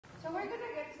we're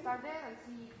gonna get started and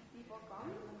see people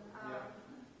come. I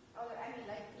mean,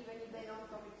 like, even if they don't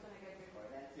come, it's gonna get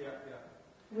recorded.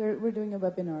 We're doing a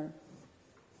webinar.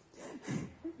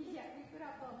 Yeah, we could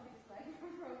have done this like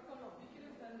from Colombia. We could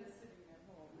have done this sitting at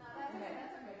home. No, that's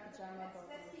okay. That's okay.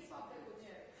 Let's keep up the good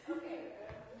shit. Okay.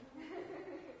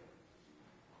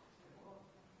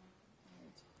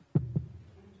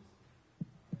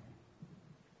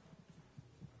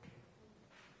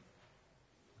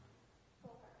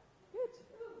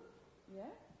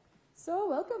 So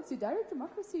welcome to Direct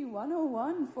Democracy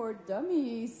 101 for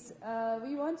Dummies.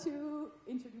 We want to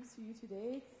introduce to you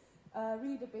today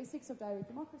really the basics of direct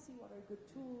democracy, what are good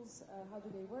tools, how do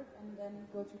they work, and then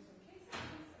go through some case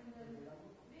studies, and then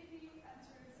maybe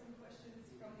answer some questions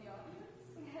from the audience.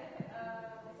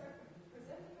 We'll start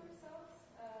presenting ourselves.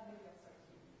 Maybe I'll start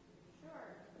here.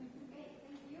 Sure. Okay,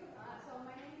 thank you. So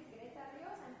my name is Greta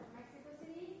Rios. I'm from Mexico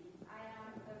City. I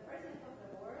am the president of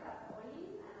the board at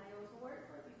Ollin, and I also work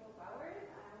for People Power,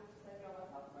 which is a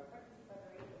global hub for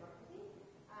participatory democracy.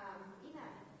 Ina.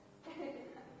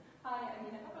 Hi, I'm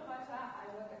Ina. I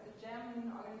work at the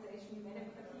German organization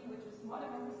Democracy, which is more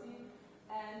democracy,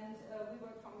 and we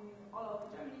work from all over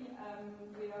Germany.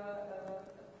 We are a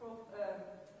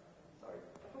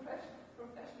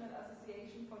professional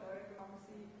association for direct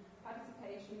democracy,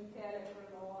 participation, fair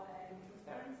electoral law, and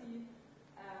transparency.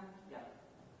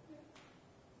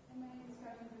 And my name is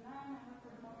Carpa. I work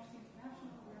for Democracy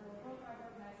International. We're a worldwide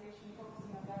organization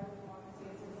focusing on direct democracy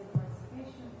and citizen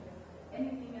participation.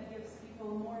 Anything that gives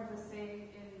people more of a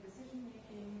say in decision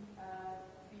making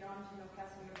beyond,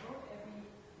 casting a vote every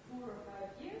 4 or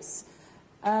 5 years.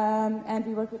 And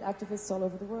we work with activists all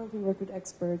over the world. We work with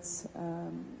experts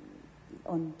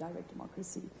on direct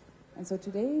democracy. And so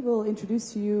today we'll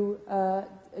introduce to you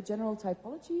a general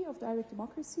typology of direct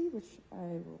democracy, which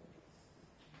I will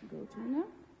go to now.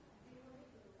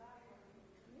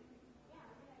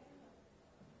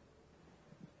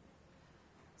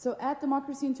 So at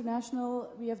Democracy International,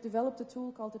 we have developed a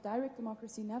tool called the Direct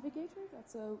Democracy Navigator.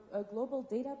 That's a global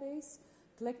database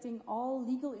collecting all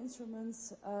legal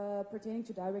instruments pertaining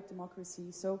to direct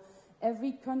democracy. So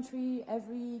every country,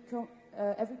 every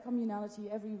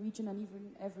communality, every region, and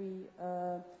even every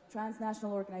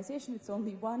transnational organization, it's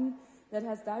only one that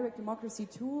has direct democracy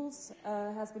tools,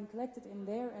 has been collected in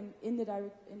there, and in the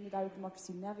Direct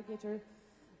Democracy Navigator.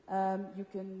 You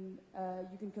can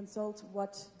consult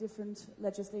what different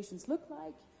legislations look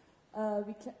like.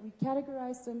 We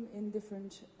categorize them in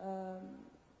different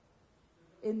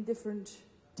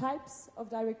types of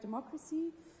direct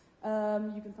democracy.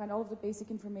 You can find all of the basic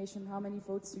information: how many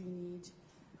votes do you need,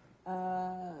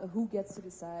 who gets to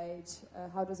decide,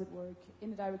 how does it work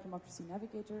in the Direct Democracy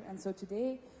Navigator. And so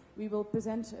today we will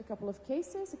present a couple of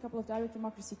direct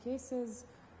democracy cases.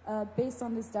 Based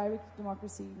on this Direct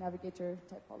Democracy Navigator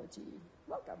typology.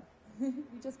 Welcome.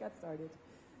 We just got started.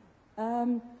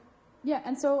 And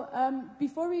so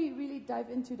before we really dive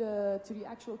into the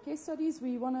actual case studies,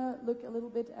 we want to look a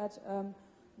little bit at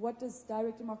what does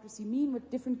direct democracy mean, what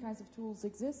different kinds of tools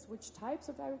exist, which types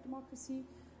of direct democracy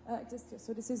exist.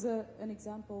 So this is an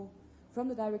example from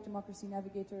the Direct Democracy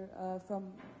Navigator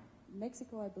from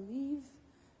Mexico, I believe.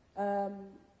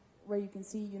 Where you can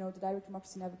see, the Direct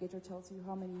Democracy Navigator tells you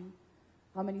how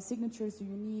many signatures do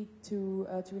you need to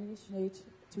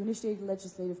initiate a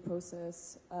legislative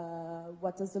process.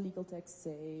 What does the legal text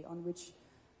say? On which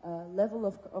level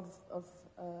of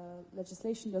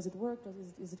legislation does it work?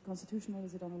 Is it constitutional?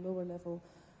 Is it on a lower level?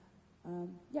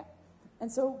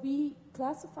 And so we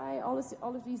classify all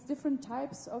of these different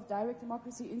types of direct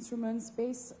democracy instruments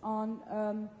based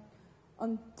on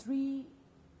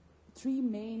three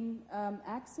main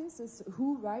axes: is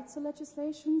who writes the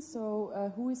legislation,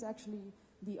 so who is actually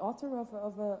the author of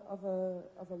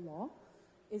a law.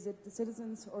 Is it the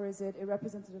citizens or is it a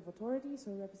representative authority?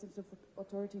 So a representative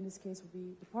authority in this case would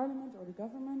be the parliament or the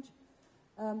government.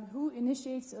 Who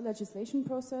initiates a legislation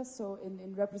process? So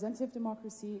in representative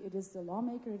democracy, it is the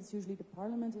lawmaker. It is usually the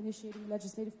parliament initiating the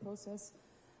legislative process.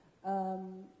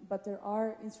 But there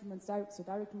are instruments, so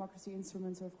direct democracy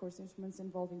instruments are of course instruments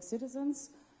involving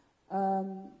citizens.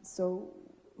 So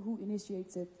who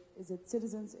initiates it? Is it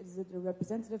citizens? Is it a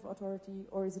representative authority?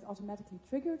 Or is it automatically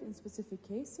triggered in specific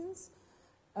cases?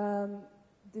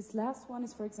 This last one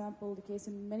is, for example, the case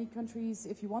in many countries.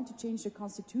 If you want to change the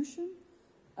constitution,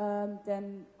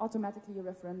 then automatically a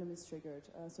referendum is triggered.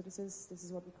 So this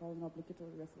is what we call an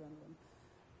obligatory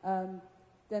referendum.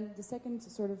 Then the second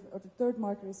or the third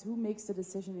marker is who makes the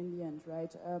decision in the end,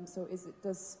 right? So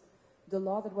does the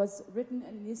law that was written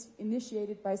and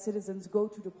initiated by citizens go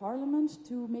to the parliament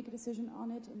to make a decision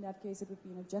on it? In that case, it would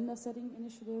be an agenda-setting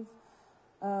initiative.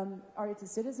 Are it the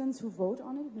citizens who vote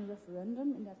on it in a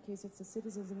referendum? In that case, it's a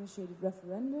citizens-initiated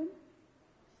referendum.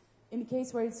 In the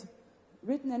case where it's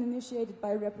written and initiated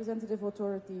by representative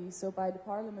authority, so by the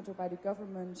parliament or by the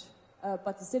government,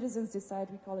 but the citizens decide,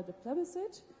 we call it a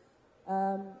plebiscite.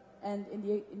 And in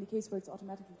the case where it's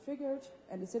automatically triggered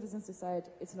and the citizens decide,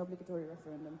 it's an obligatory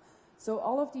referendum. So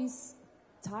all of these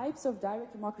types of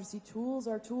direct democracy tools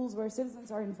are tools where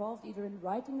citizens are involved either in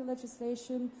writing the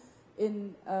legislation,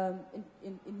 in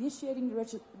initiating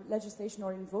the legislation,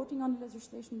 or in voting on the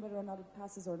legislation, whether or not it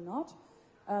passes or not.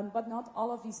 But not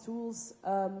all of these tools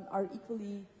are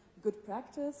equally good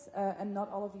practice, and not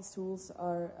all of these tools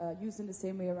are used in the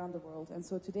same way around the world. And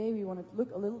so today we want to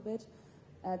look a little bit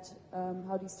at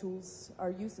how these tools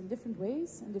are used in different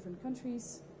ways in different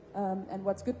countries, and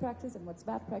what's good practice and what's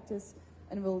bad practice.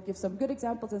 And we'll give some good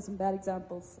examples and some bad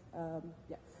examples.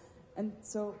 And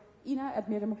so INA at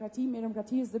Meer Democratie. Meer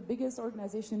Democratie is the biggest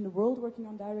organization in the world working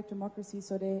on direct democracy,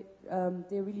 so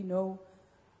they really know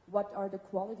what are the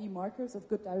quality markers of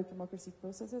good direct democracy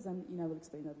processes, and Ina will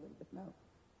explain that a little bit now.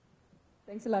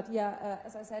 Thanks a lot. Yeah,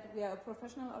 as I said, we are a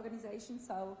professional organization,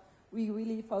 so we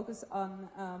really focus on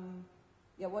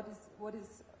what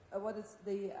is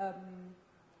the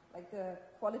like the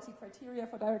quality criteria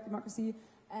for direct democracy.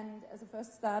 And as a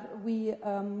first start, we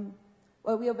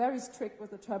are very strict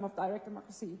with the term of direct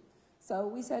democracy. So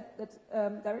we said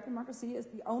that direct democracy is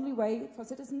the only way for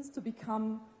citizens to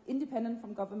become independent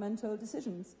from governmental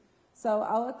decisions. So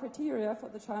our criteria for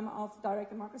the term of direct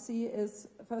democracy is,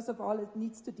 first of all, it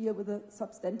needs to deal with a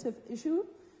substantive issue.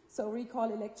 So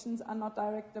recall elections are not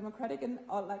direct democratic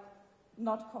or like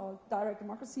not called direct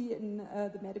democracy in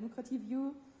the Meer Democratie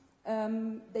view.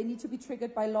 They need to be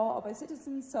triggered by law or by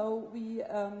citizens. So we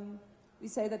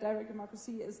say that direct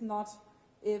democracy is not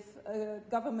if a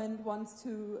government wants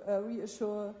to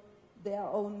reassure their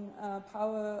own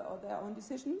power or their own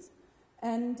decisions.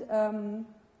 And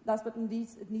last but not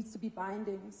least, it needs to be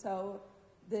binding. So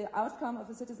the outcome of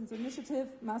a citizens' initiative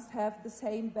must have the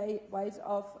same weight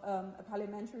of a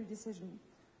parliamentary decision.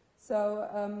 So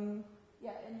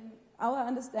in our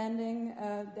understanding,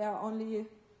 there are only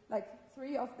like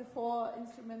 3 of the 4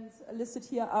 instruments listed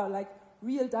here are like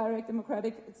real direct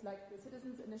democratic. It's like the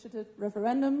citizens' initiative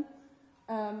referendum,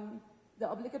 the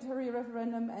obligatory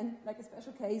referendum, and like a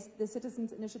special case, the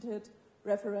citizens' initiative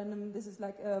referendum. This is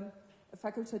like a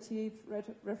facultative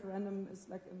referendum is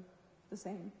like the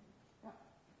same. Yeah.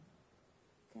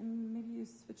 Can maybe you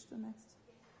switch to next?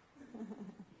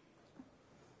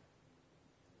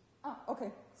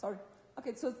 Okay, sorry.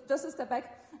 Okay, so just a step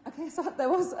back. Okay, so there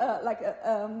was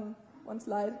one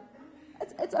slide.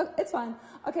 It's fine.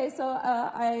 Okay, so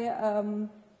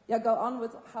I go on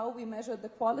with how we measure the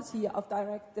quality of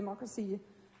direct democracy.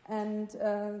 And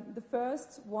the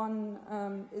first one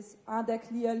is, are there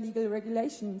clear legal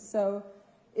regulations? So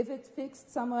if it's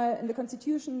fixed somewhere in the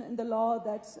constitution, in the law,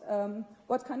 that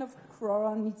what kind of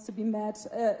quorum needs to be met?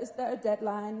 Is there a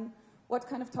deadline? What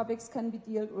kind of topics can be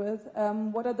dealt with?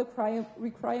 What are the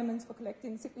requirements for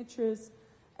collecting signatures?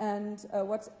 And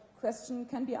what question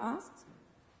can be asked?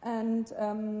 And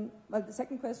the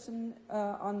second question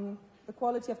on the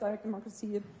quality of direct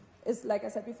democracy is, like I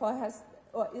said before,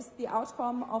 is the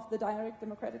outcome of the direct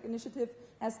democratic initiative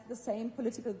has the same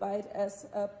political weight as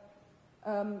a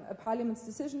parliament's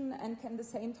decision, and can the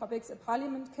same topics a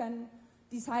parliament can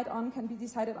decide on can be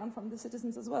decided on from the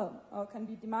citizens as well, or can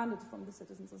be demanded from the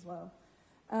citizens as well.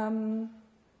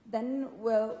 Then,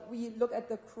 we look at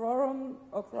the quorum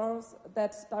or quorums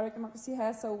that direct democracy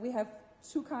has. So we have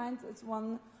 2 kinds. It's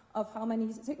one of how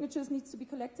many signatures needs to be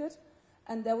collected,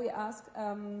 and there we ask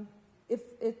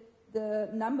if the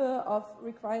number of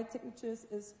required signatures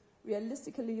is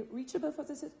realistically reachable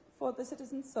for the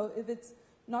citizens. So if it's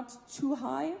not too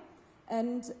high,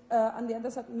 and on the other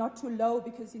side not too low,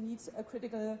 because you need a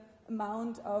critical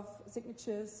amount of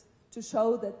signatures to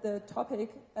show that the topic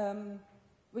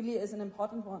really is an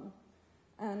important one.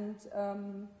 And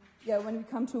when we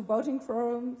come to voting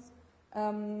quorums,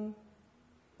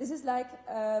 this is like,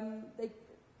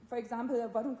 for example, a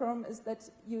voting quorum is that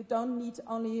you don't need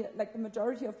only like the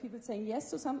majority of people saying yes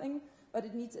to something, but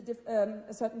it needs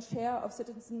a certain share of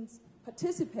citizens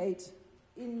participate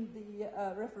in the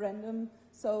referendum,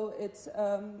 so it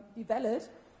be valid.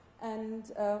 And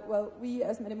we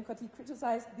as Meer Democratie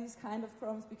criticize these kind of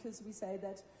quorums because we say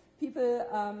that people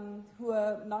who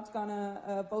are not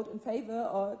gonna vote in favor,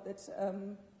 or that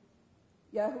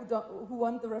who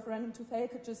want the referendum to fail,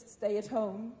 could just stay at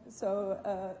home. So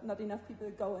not enough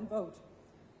people go and vote.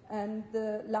 And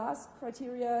the last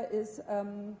criteria is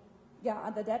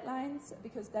are the deadlines,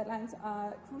 because deadlines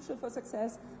are crucial for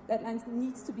success. Deadlines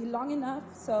needs to be long enough,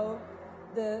 so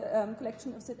the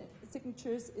collection of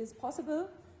signatures is possible,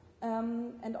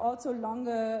 and also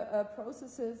longer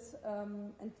processes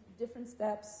and different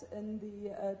steps in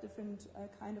the different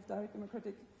kind of direct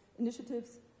democratic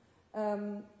initiatives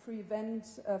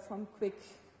prevent from quick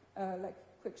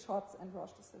shots and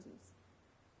rush decisions.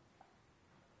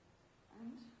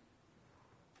 And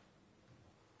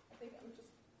I think I would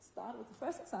just start with the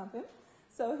first example.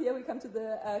 So here we come to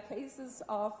the cases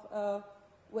of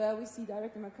where we see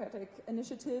direct democratic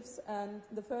initiatives, and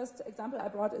the first example I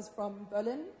brought is from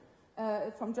Berlin,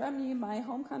 from Germany, my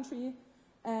home country.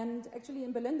 And actually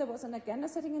in Berlin there was an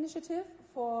agenda-setting initiative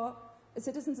for a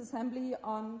citizens' assembly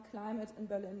on climate in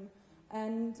Berlin.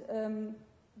 And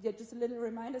yeah, just a little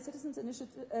reminder, citizens'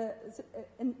 initiative,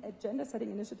 agenda-setting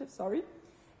initiative,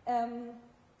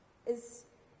 is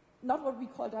not what we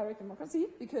call direct democracy,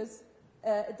 because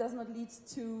it does not lead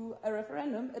to a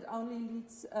referendum. It only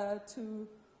leads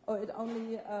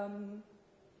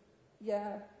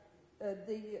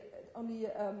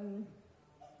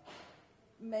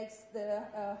makes the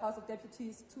House of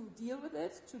Deputies to deal with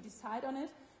it, to decide on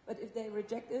it. But if they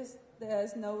reject it, there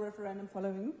is no referendum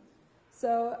following.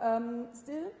 So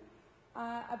still,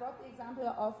 I brought the example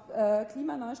of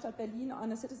Klimaneustadt Berlin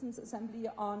on a citizens' assembly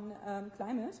on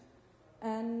climate.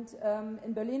 And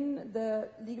in Berlin, the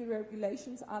legal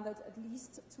regulations are that at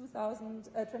least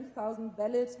 20,000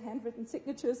 valid handwritten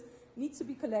signatures need to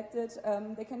be collected.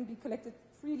 They can be collected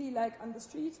freely, like on the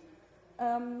street.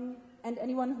 And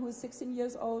anyone who is 16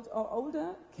 years old or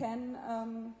older can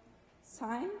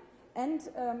sign. And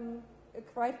a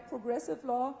quite progressive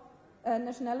law,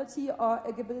 nationality or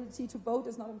ability to vote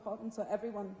is not important, so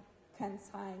everyone can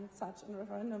sign such a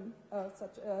referendum,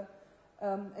 such a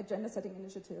agenda-setting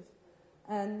initiative.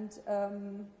 And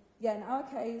yeah, in our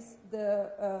case,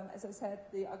 as I said,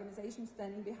 the organization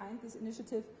standing behind this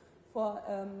initiative for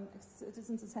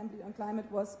Citizens' Assembly on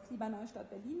Climate was Klimaneustadt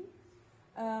Berlin.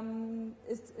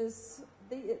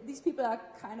 These people are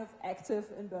kind of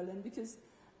active in Berlin because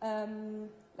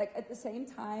like at the same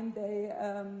time they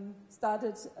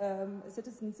started a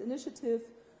citizens' initiative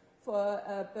for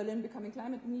Berlin becoming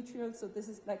climate neutral, so this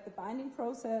is like the binding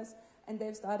process. And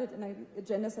they've started an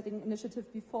agenda-setting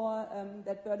initiative before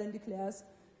that Berlin declares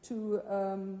to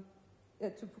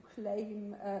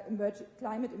proclaim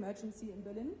climate emergency in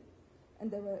Berlin,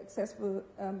 and they were successful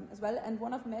as well. And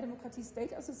one of Mehr Demokratie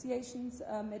state associations,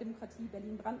 Mehr Demokratie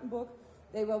Berlin-Brandenburg,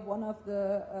 they were one of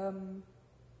the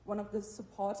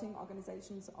supporting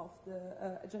organizations of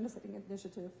the agenda-setting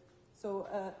initiative. So,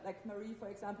 like Marie, for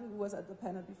example, who was at the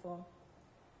panel before,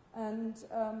 and.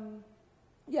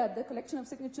 Yeah, the collection of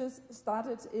signatures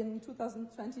started in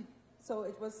 2020, so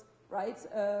it was right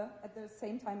at the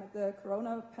same time at the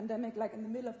corona pandemic, like in the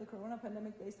middle of the corona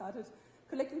pandemic, they started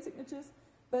collecting signatures.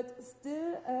 But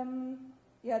still,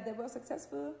 yeah, they were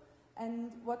successful,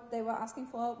 and what they were asking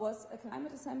for was a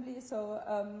climate assembly, so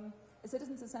a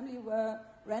citizens' assembly were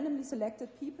randomly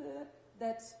selected people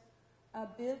that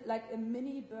built like a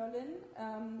mini Berlin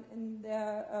in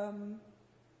their,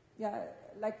 yeah,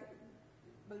 like,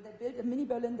 well, they build a mini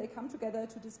Berlin, they come together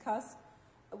to discuss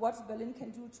what Berlin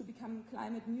can do to become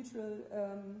climate neutral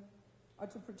or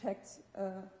to protect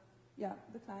yeah,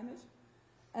 the climate.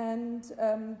 And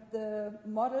the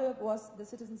model was the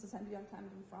Citizens' Assembly on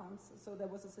Climate in France, so there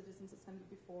was a Citizens' Assembly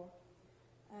before.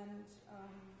 And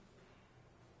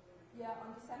yeah,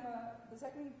 on December the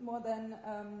 2nd, more than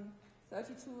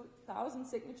 32,000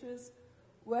 signatures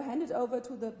were handed over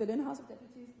to the Berlin House of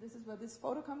Deputies. This is where this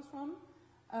photo comes from.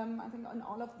 I think on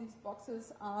all of these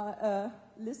boxes are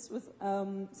lists with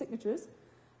signatures.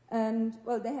 And,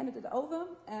 well, they handed it over,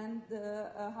 and the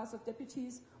House of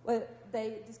Deputies, well,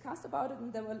 they discussed about it,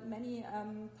 and there were many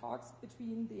talks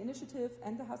between the initiative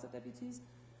and the House of Deputies.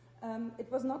 It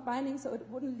was not binding, so it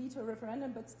wouldn't lead to a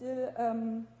referendum, but still,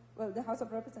 well, the House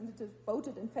of Representatives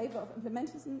voted in favor of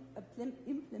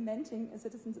implementing a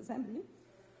citizens' assembly.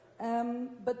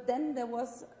 But then there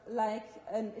was like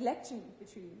an election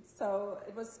between, so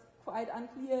it was quite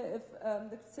unclear if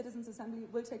the Citizens' Assembly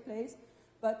will take place,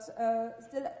 but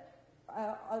still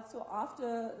also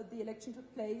after the election took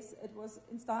place it was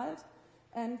installed,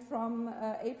 and from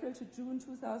April to June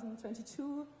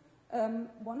 2022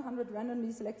 100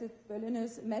 randomly selected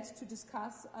Berliners met to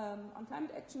discuss on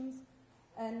climate actions,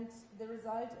 and the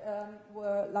result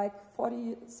were like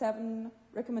 47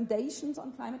 recommendations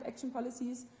on climate action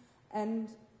policies, and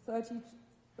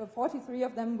 43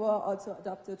 of them were also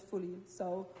adopted fully.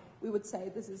 So we would say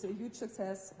this is a huge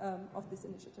success of this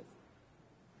initiative.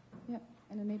 Yeah,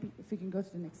 and then maybe if we can go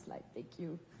to the next slide. Thank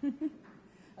you.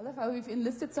 I love how we've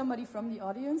enlisted somebody from the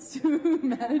audience to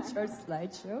manage our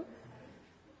slideshow.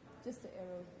 Just the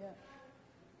arrow, yeah.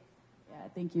 Yeah,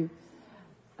 thank you.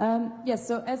 Yes,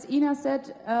 so as Ina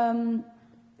said, I'm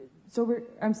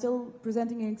still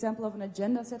presenting an example of an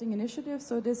agenda-setting initiative.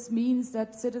 So this means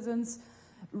that citizens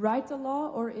write the law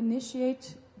or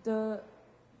initiate the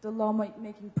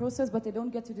law-making process, but they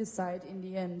don't get to decide in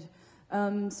the end.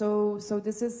 So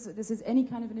this is any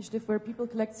kind of initiative where people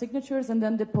collect signatures and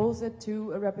then depose it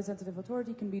to a representative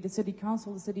authority. It can be the city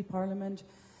council, the city parliament.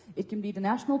 It can be the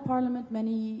national parliament.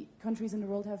 Many countries in the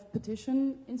world have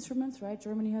petition instruments, right?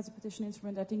 Germany has a petition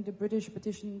instrument. I think the British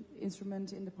petition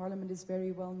instrument in the parliament is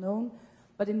very well known.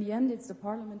 But in the end, it's the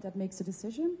parliament that makes a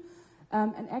decision.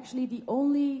 And actually, the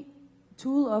only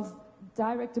tool of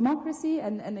direct democracy,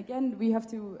 and again, we have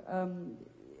to,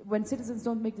 when citizens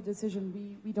don't make the decision,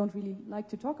 we don't really like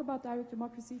to talk about direct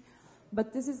democracy.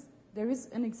 But there is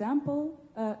an example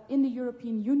in the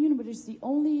European Union, which is the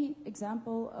only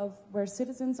example of where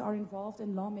citizens are involved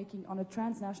in lawmaking on a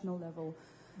transnational level.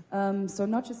 So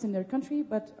not just in their country,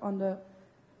 but on the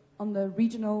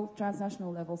regional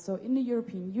transnational level. So in the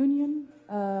European Union,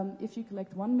 if you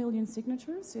collect 1 million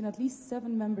signatures in at least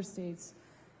 7 member states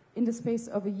in the space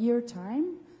of a year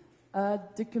time,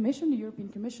 the Commission, the European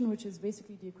Commission, which is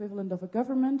basically the equivalent of a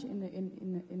government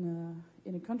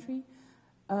in a country,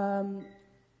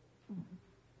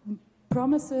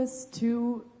 promises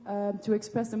to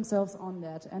express themselves on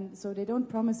that, and so they don't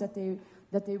promise that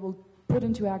they will put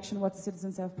into action what the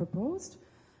citizens have proposed,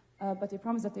 but they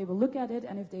promise that they will look at it,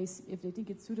 and if they think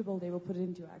it's suitable, they will put it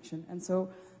into action. And so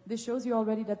this shows you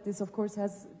already that this, of course,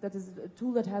 is a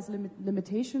tool that has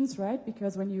limitations, right?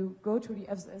 Because when you go to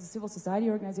as a civil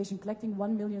society organization, collecting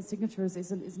 1 million signatures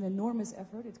is an enormous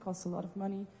effort. It costs a lot of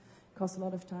money, it costs a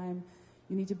lot of time.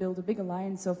 You need to build a big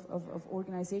alliance of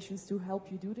organizations to help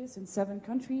you do this in 7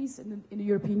 countries in the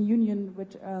European Union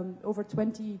with over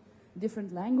 20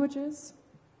 different languages.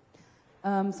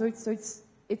 So it's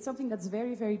something that's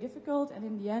very, very difficult, and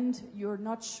in the end, you're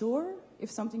not sure if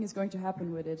something is going to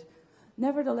happen with it.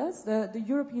 Nevertheless, the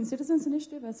European Citizens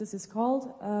Initiative, as this is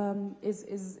called,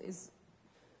 is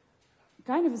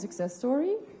kind of a success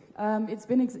story. It's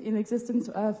been in existence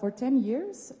for 10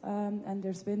 years, and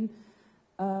there's been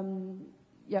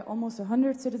almost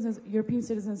 100 European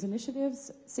Citizens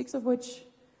Initiatives,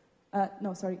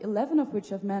 11 of which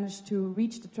have managed to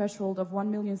reach the threshold of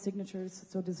 1 million signatures,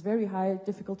 so this very high,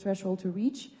 difficult threshold to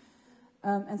reach,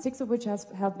 and 6 of which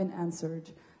have been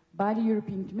answered by the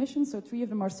European Commission. So 3 of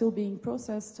them are still being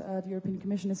processed. The European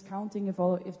Commission is counting if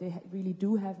they really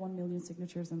do have 1 million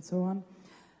signatures and so on.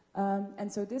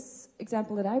 And so this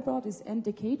example that I brought is End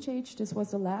Decay Change. This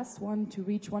was the last one to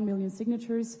reach 1 million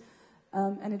signatures.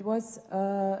 And it was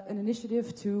an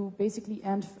initiative to basically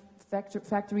end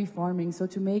factory farming, so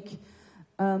to make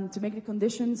the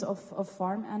conditions of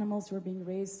farm animals who are being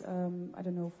raised, I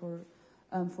don't know, for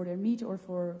their meat or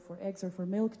for eggs or for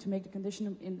milk, to make the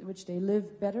condition in which they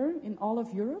live better in all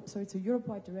of Europe. So it's a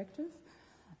Europe-wide directive.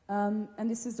 And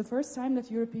this is the first time that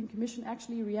the European Commission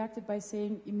actually reacted by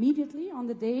saying immediately on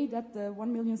the day that the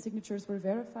 1 million signatures were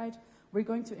verified, we're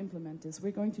going to implement this.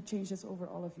 We're going to change this over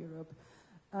all of Europe.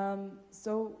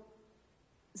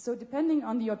 So depending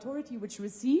on the authority which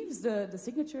receives the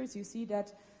signatures, you see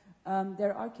that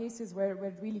there are cases where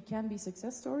it really can be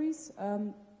success stories.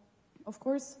 Of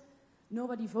course,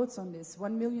 nobody votes on this.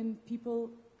 1 million people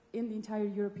in the entire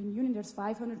European Union. There's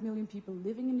 500 million people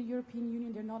living in the European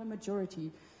Union. They're not a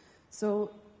majority.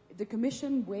 So the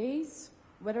Commission weighs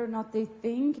whether or not they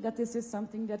think that this is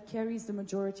something that carries the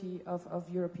majority of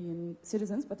European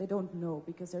citizens, but they don't know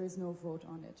because there is no vote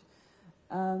on it.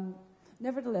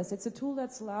 Nevertheless, it's a tool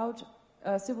that's allowed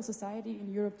civil society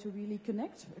in Europe to really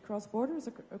connect across borders,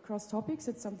 across topics.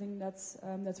 It's something that's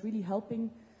really helping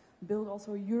build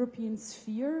also a European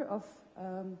sphere of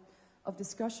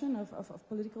discussion, of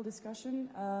political discussion,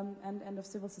 and of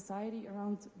civil society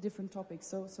around different topics.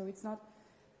 So it's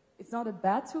not a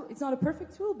bad tool. It's not a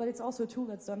perfect tool, but it's also a tool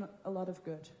that's done a lot of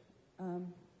good.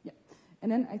 And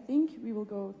then I think we will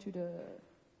go to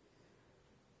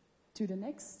the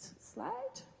next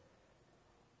slide,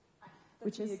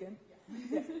 which is again.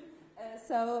 Yeah.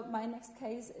 So my next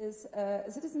case is a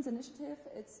citizens' initiative.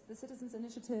 It's the citizens'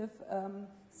 initiative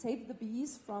Save the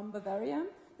Bees from Bavaria.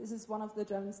 This is one of the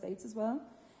German states as well.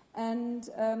 And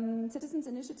citizens'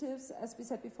 initiatives, as we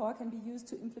said before, can be used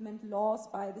to implement laws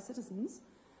by the citizens.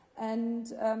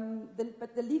 And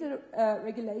but the legal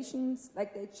regulations,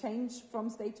 like they change from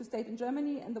state to state in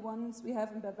Germany, and the ones we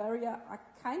have in Bavaria are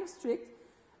kind of strict.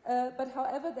 But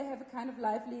however, they have a kind of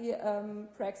lively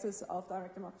praxis of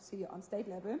direct democracy on state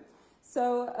level.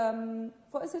 So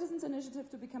for a citizens' initiative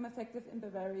to become effective in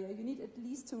Bavaria, you need at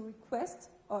least to request,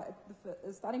 or at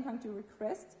the starting point to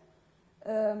request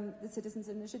the citizens'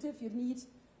 initiative, you need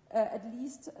at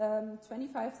least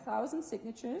 25,000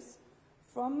 signatures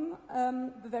from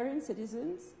Bavarian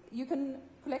citizens. You can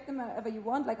collect them wherever you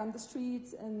want, like on the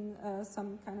streets, in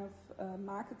some kind of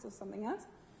markets or something else.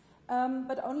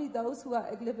 But only those who are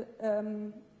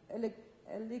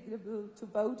eligible to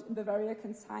vote in Bavaria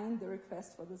can sign the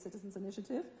request for the citizens'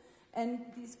 initiative. And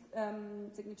these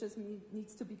signatures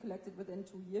needs to be collected within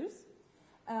 2 years.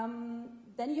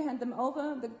 Then you hand them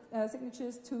over, the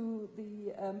signatures, to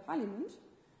the parliament,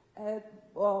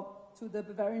 or to the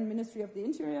Bavarian Ministry of the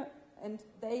Interior, and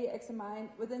they examine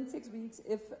within 6 weeks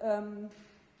if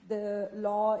the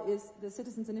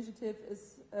citizens' initiative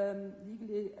is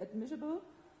legally admissible.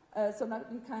 So not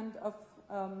in kind of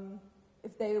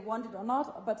if they want it or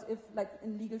not, but if, like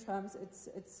in legal terms, it's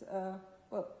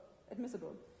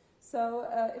admissible. So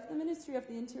if the Ministry of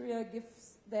the Interior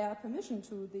gives their permission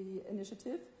to the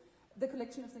initiative, the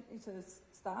collection of signatures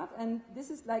start, and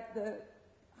this is like the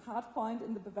hard point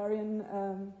in the Bavarian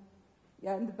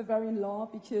law,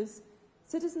 because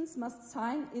citizens must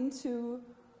sign into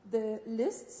the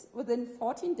lists within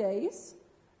 14 days.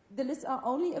 The lists are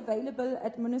only available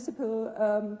at municipal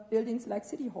buildings like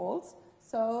city halls,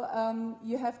 so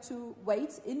you have to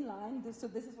wait in line. So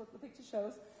this is what the picture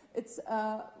shows. It's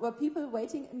where people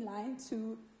waiting in line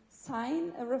to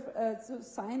sign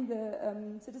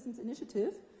the citizens'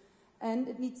 initiative, and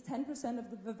it needs 10% of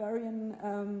the Bavarian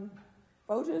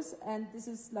voters, and this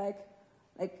is like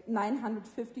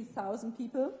 950,000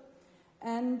 people.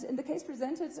 And in the case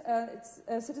presented, it's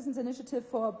a citizens' initiative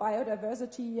for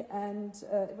biodiversity, and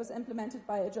it was implemented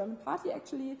by a German party,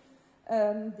 actually,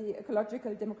 the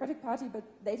Ecological Democratic Party, but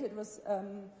later it was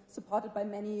supported by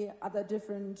many other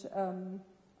different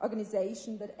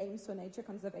organizations that aims for nature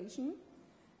conservation.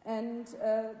 And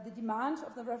the demand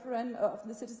of the referendum, of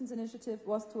the citizens' initiative,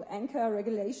 was to anchor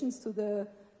regulations to the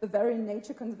Bavarian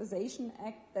Nature Conservation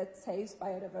Act that saves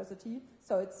biodiversity,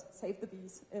 so it's Save the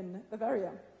Bees in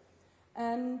Bavaria.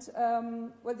 And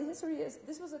well, the history is,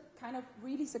 this was a kind of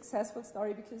really successful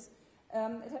story, because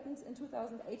it happened in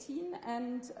 2018,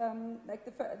 and like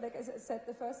as I said,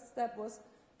 the first step was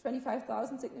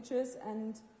 25,000 signatures,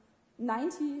 and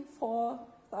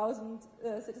 94,000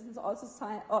 citizens also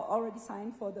already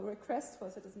signed for the request for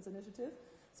citizens' initiative.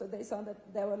 So they saw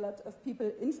that there were a lot of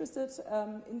people interested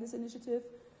in this initiative,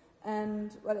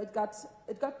 and well, it got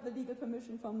the legal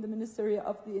permission from the Ministry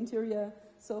of the Interior.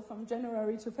 So from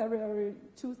January to February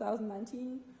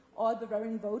 2019, all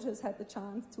Bavarian voters had the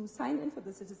chance to sign in for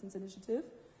the citizens' initiative,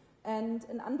 and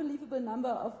an unbelievable number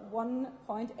of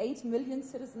 1.8 million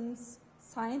citizens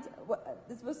signed.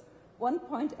 This was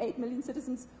 1.8 million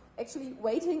citizens actually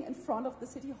waiting in front of the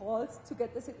city halls to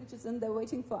get the signatures in. They're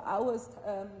waiting for hours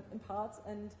in parts,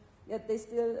 and yet they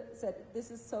still said,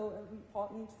 this is so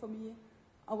important for me,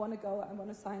 I want to go, I want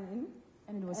to sign in.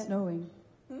 And it was snowing.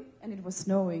 And it was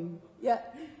snowing. Yeah,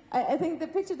 I think the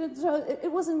picture that shows, it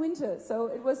was in winter, so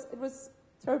it was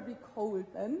terribly cold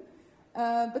then.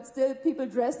 But still, people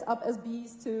dressed up as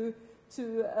bees to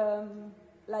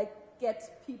like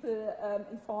get people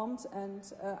informed,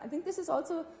 and I think this is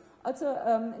also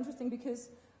interesting, because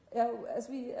as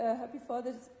we heard before,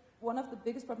 that one of the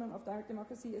biggest problems of direct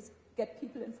democracy is get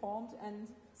people informed, and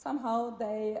somehow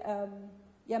they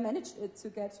managed it to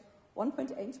get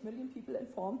 1.8 million people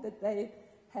informed that they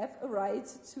have a right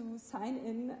to sign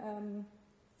in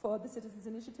for the citizens'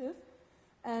 initiative.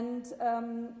 And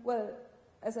well,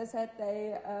 as I said,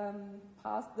 they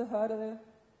passed the hurdle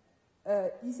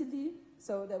easily.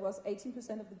 So there was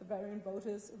 18% of the Bavarian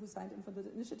voters who signed in for the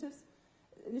initiative.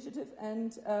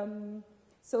 And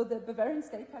so the Bavarian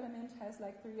state parliament has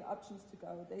like 3 options to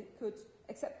go. They could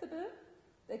accept the bill,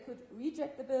 they could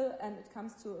reject the bill, and it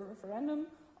comes to a referendum.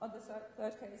 Or the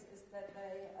third case is that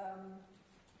they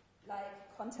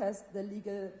contest the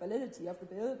legal validity of the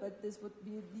bill, but this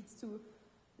leads to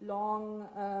long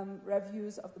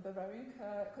reviews of the Bavarian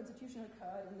constitutional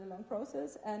code and a long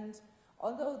process. And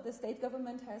although the state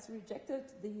government has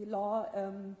rejected the law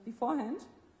beforehand,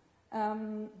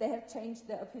 they have changed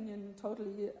their opinion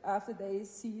totally after they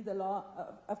see the law,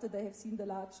 after they have seen the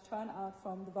large turnout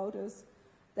from the voters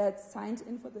that signed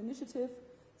in for the initiative.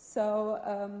 So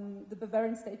the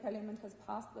Bavarian state parliament has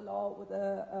passed the law with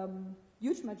a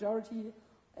huge majority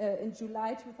in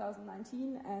July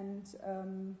 2019, and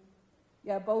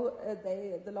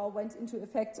the law went into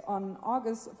effect on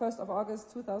 1st of August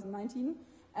 2019.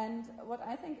 And what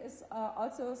I think is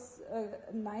also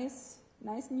nice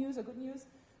news, or good news,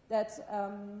 that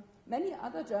many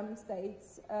other German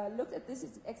states looked at this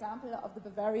example of the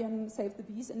Bavarian Save the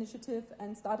Bees initiative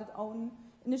and started own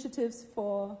initiatives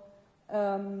for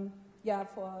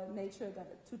nature,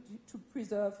 to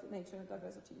preserve nature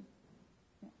diversity.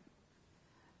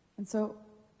 And so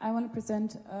I want to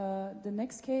present the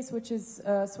next case, which is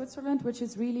Switzerland, which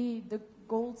is really the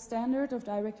gold standard of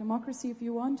direct democracy, if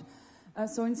you want.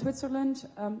 So in Switzerland,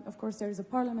 of course, there is a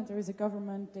parliament, there is a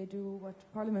government, they do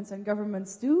what parliaments and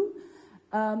governments do.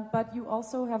 But you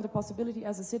also have the possibility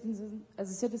as a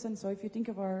citizen, so if you think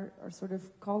of our sort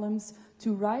of columns,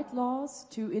 to write laws,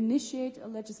 to initiate a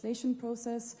legislation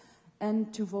process,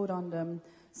 and to vote on them.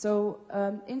 So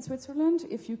in Switzerland,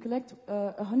 if you collect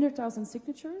 100,000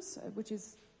 signatures, which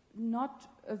is not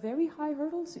a very high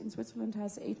hurdle, so in Switzerland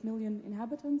has 8 million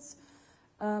inhabitants,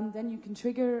 then you can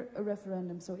trigger a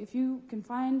referendum. So if you can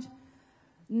find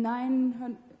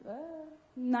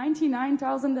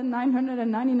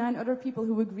 99,999 other people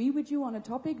who agree with you on a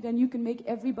topic, then you can make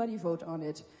everybody vote on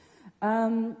it.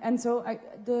 And so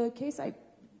the case I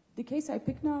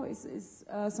picked now is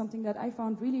something that I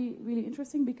found really, really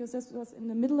interesting, because this was in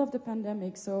the middle of the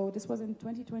pandemic. So this was in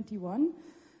 2021,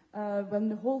 when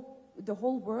the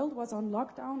whole world was on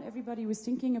lockdown. Everybody was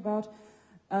thinking about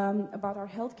our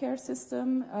healthcare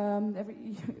system.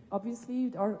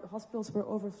 Obviously, our hospitals were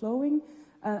overflowing.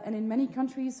 And in many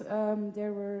countries,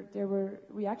 there were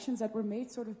reactions that were made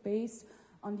sort of based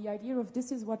on the idea of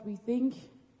this is what we think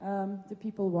the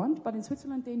people want. But in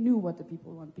Switzerland, they knew what the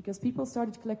people want, because people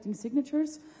started collecting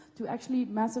signatures to actually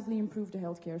massively improve the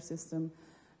healthcare system.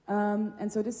 And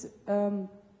so this, the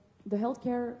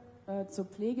healthcare, so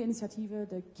Pflegeinitiative,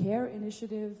 the CARE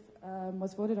initiative,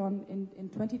 was voted on in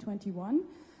 2021.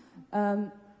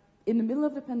 In the middle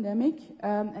of the pandemic,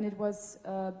 and it was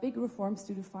big reforms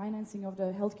to the financing of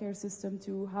the healthcare system,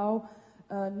 to how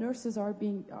nurses are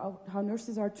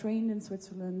trained in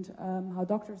Switzerland, how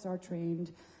doctors are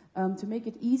trained, to make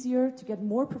it easier to get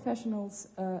more professionals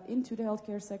into the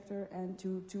healthcare sector and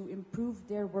to improve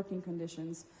their working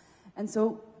conditions. And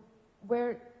so,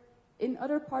 where in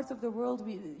other parts of the world,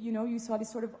 you saw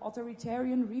this sort of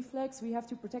authoritarian reflex. We have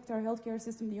to protect our healthcare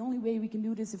system. The only way we can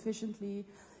do this efficiently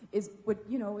is with,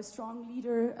 a strong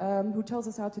leader who tells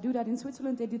us how to do that. In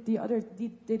Switzerland, they did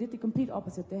the complete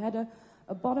opposite. They had a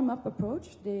bottom-up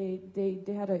approach. They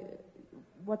had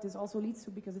what this also leads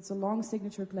to, because it's a long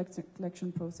signature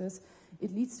collection process.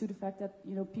 It leads to the fact that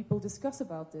people discuss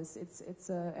about this.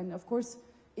 And of course,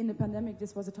 in the pandemic,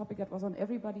 this was a topic that was on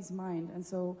everybody's mind, and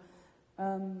so.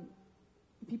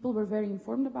 People were very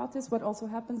informed about this. What also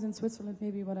happens in Switzerland,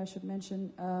 maybe what I should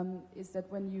mention, is that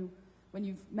when you've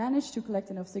managed to collect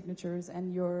enough signatures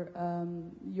and your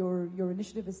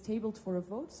initiative is tabled for a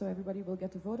vote, so everybody will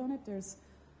get to vote on it. There's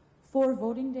 4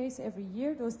 voting days every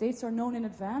year. Those dates are known in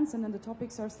advance, and then the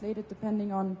topics are slated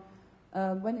depending on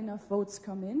when enough votes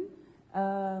come in.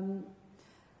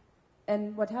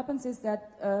 And what happens is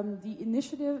that the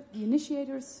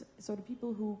initiators, so the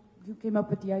people who came up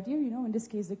with the idea, in this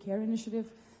case the CARE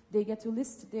initiative, they get to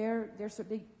list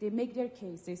they make their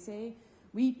case. They say,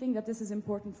 we think that this is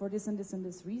important for this and this and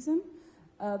this reason.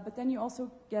 But then you also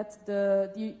get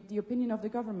the opinion of the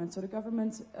government. So the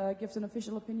government gives an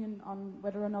official opinion on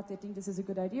whether or not they think this is a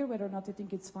good idea, whether or not they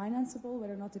think it's financeable,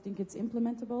 whether or not they think it's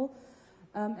implementable.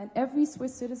 And every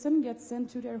Swiss citizen gets sent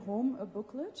to their home a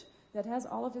booklet that has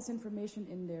all of this information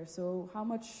in there. So how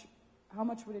much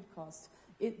would it cost?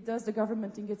 Does the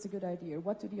government think it's a good idea?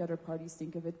 What do the other parties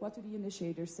think of it? What do the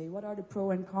initiators say? What are the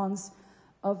pros and cons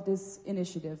of this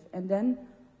initiative? And then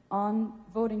on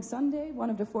voting Sunday,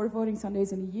 one of the 4 voting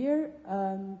Sundays in a year,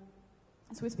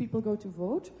 Swiss people go to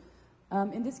vote.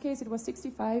 In this case, it was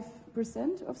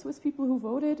 65% of Swiss people who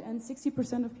voted, and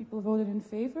 60% of people voted in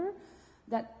favor.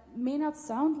 That may not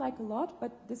sound like a lot,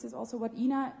 but this is also what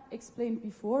Ina explained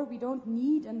before. We don't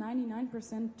need a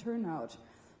 99% turnout.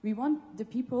 We want the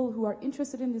people who are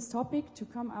interested in this topic to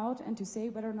come out and to say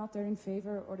whether or not they're in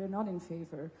favor or they're not in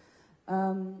favor.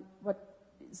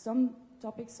 Some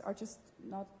topics are just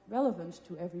not relevant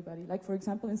to everybody. Like, for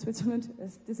example, in Switzerland,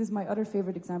 this is my other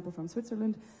favorite example from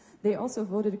Switzerland, they also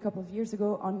voted a couple of years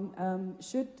ago on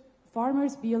should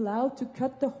farmers be allowed to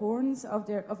cut the horns of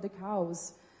the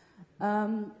cows.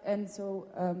 And so,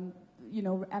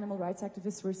 animal rights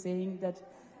activists were saying that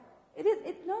it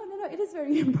is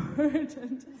very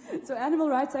important. So animal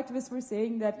rights activists were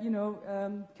saying that,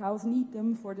 cows need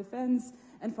them for defense,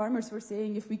 and farmers were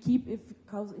saying if we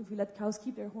let cows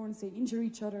keep their horns, they injure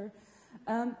each other.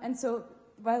 And so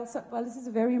while this is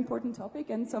a very important topic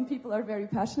and some people are very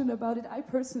passionate about it, I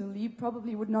personally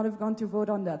probably would not have gone to vote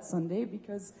on that Sunday,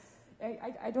 because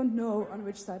I don't know on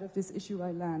which side of this issue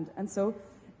I land. And so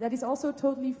that is also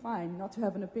totally fine not to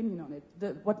have an opinion on it.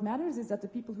 What matters is that the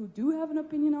people who do have an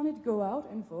opinion on it go out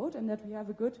and vote, and that we have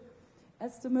a good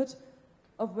estimate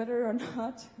of whether or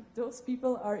not those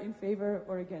people are in favor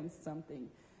or against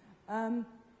something.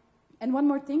 And one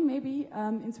more thing, maybe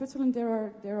in Switzerland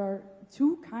there are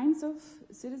two kinds of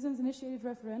citizens-initiated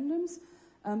referendums.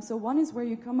 So one is where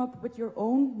you come up with your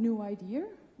own new idea.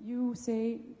 You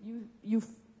say you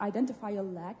identify a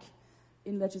lack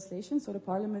in legislation, so the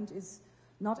parliament is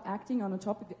not acting on a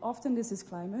topic. Often this is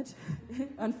climate.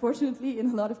 Unfortunately, in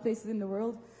a lot of places in the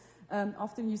world,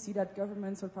 often you see that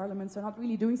governments or parliaments are not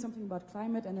really doing something about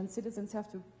climate, and then citizens have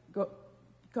to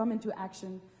come into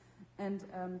action and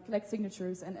collect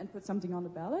signatures and put something on the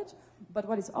ballot. But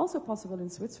what is also possible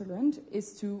in Switzerland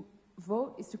is to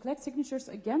collect signatures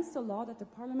against a law that the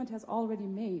parliament has already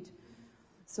made.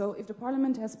 So if the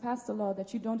parliament has passed a law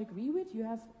that you don't agree with, you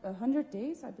have 100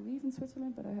 days, I believe, in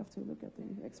Switzerland, but I have to look at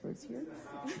the experts here.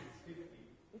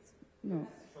 It's 50. No.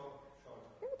 Short.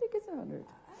 I think it's 100. I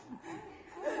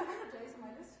have 100 days on my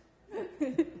list. I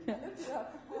looked it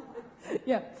up.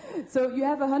 Yeah, so you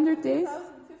have 100 days.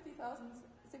 50,000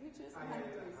 signatures, 100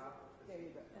 days. There you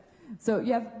go. So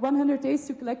you have 100 days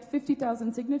to collect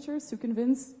 50,000 signatures to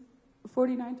convince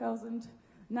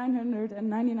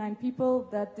 49,999 people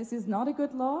that this is not a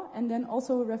good law, and then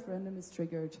also a referendum is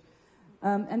triggered.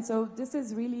 And so this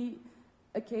is really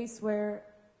a case where,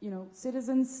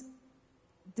 citizens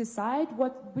decide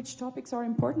which topics are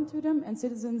important to them, and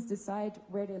citizens decide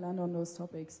where they land on those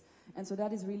topics. And so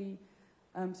that is really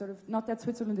sort of, not that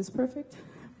Switzerland is perfect,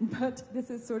 but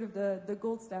this is sort of the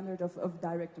gold standard of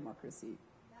direct democracy.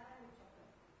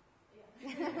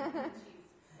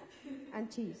 And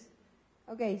cheese.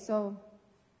 Okay, so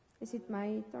is it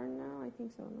my turn now? I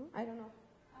think so, no? I don't know.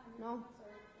 No?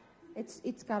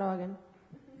 It's Caro again.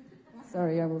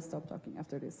 Sorry, I will stop talking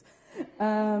after this.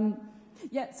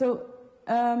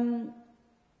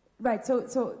 Right.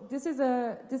 So this is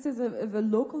a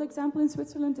local example in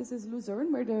Switzerland. This is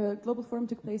Luzern, where the Global Forum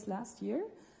took place last year.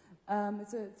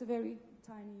 It's a very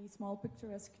tiny, small,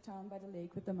 picturesque town by the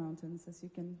lake with the mountains, as you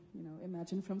can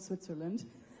imagine from Switzerland.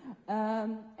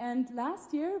 And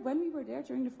last year, when we were there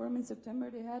during the forum in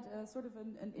September, they had sort of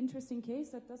an interesting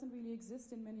case that doesn't really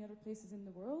exist in many other places in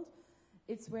the world.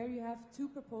 It's where you have two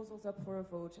proposals up for a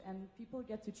vote, and people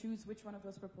get to choose which one of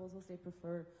those proposals they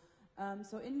prefer.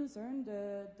 So in Luzern,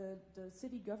 the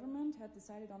city government had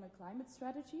decided on a climate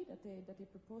strategy that they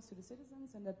proposed to the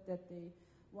citizens and that they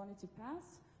wanted to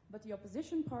pass. But the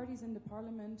opposition parties in the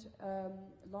parliament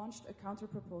launched a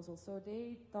counter-proposal. So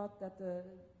they thought that the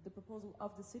proposal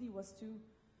of the city was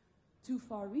too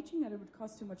far-reaching, that it would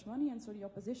cost too much money, and so the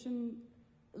opposition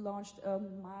launched a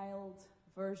mild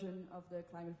version of the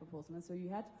climate proposal. And so you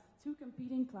had two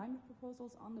competing climate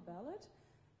proposals on the ballot.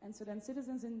 And so then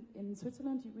citizens in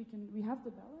Switzerland, we have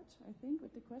the ballot, I think,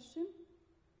 with the question.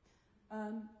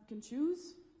 Can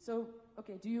choose. So,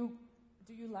 okay, do you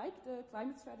like the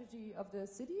climate strategy of the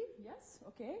city? Yes,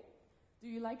 okay. Do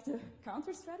you like the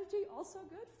counter strategy? Also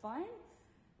good, fine.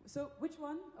 So which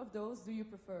one of those do you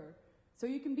prefer? So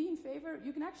you can be in favor,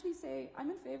 you can actually say,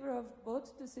 I'm in favor of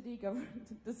both the city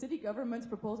government's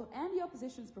proposal and the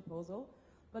opposition's proposal,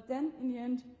 but then in the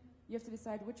end, you have to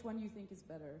decide which one you think is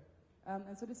better.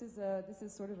 And so this is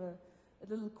sort of a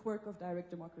little quirk of direct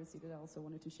democracy that I also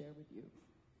wanted to share with you.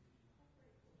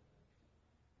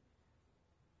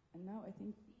 And now I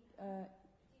think,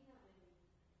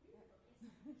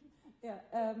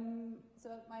 so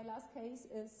my last case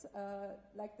is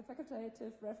like the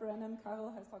facultative referendum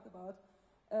Carol has talked about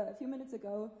a few minutes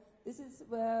ago. This is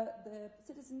where the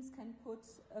citizens can put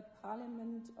a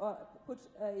parliament or put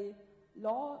a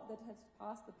law that has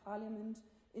passed the parliament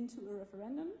into a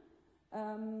referendum.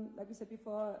 Like we said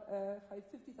before,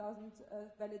 50,000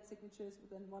 valid signatures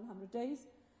within 100 days.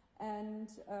 And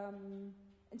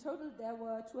in total, there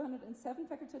were 207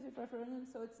 facultative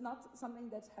referendums, so it's not something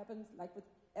that happens like with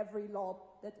every law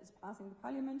that is passing the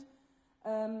parliament.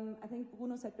 I think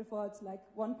Bruno said before, it's like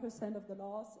 1% of the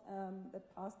laws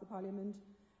that pass the parliament.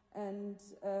 And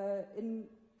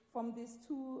from these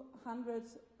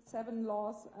 207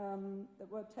 laws that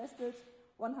were tested,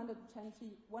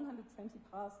 120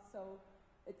 passed, so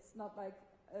it's not like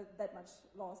that much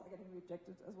laws are getting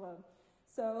rejected as well.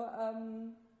 So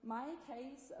my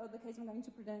case, the case I'm going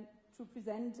to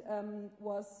present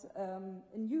was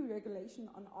a new regulation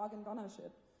on organ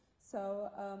donorship. So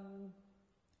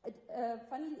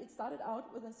finally it started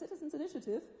out with a citizens'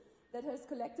 initiative that has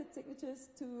collected signatures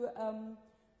to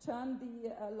turn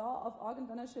the law of organ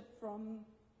donorship from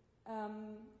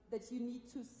that you need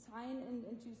to sign and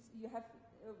you have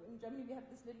in Germany we have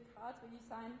this little card where you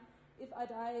sign, if I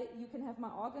die you can have my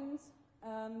organs,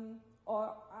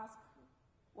 or ask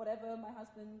whatever, my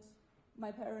husband,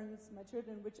 my parents, my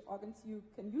children, which organs you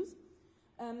can use,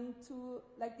 to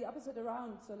like the opposite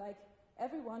around. So like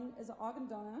everyone is an organ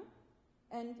donor,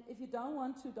 And if you don't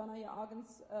want to donate your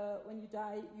organs when you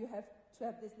die, you have to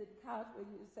have this little card where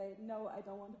you say, no, I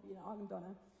don't want to be an organ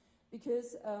donor.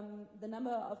 Because the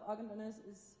number of organ donors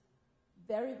is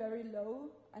very, very low,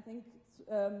 I think,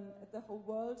 at the whole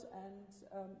world. And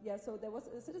yeah, so there was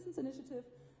a citizens' initiative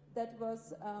that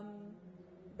was,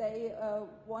 they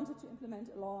wanted to implement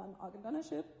a law on organ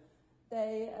donorship.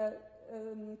 They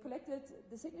collected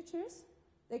the signatures,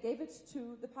 they gave it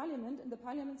to the parliament, and the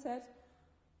parliament said,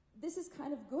 this is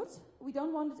kind of good. We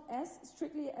don't want it as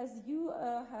strictly as you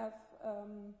have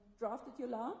drafted your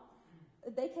law.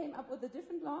 They came up with a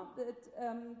different law that,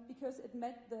 because it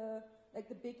met the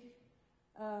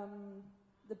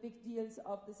big deals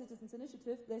of the citizens'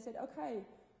 initiative. They said, okay,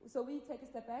 so we take a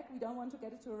step back. We don't want to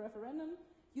get it to a referendum.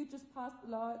 You just passed the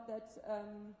law that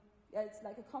yeah, it's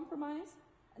like a compromise,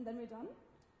 and then we're done.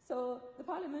 So the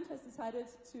parliament has decided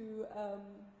to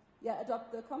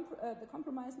adopt the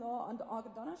compromise law on the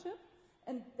organ donorship,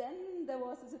 and then there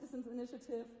was a citizens'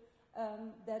 initiative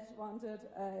that wanted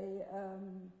a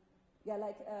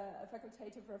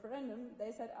facultative referendum.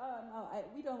 They said, oh no,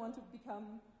 we don't want to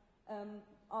become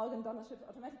organ donorship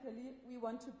automatically. We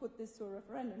want to put this to a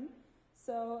referendum.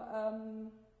 So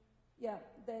yeah,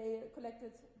 they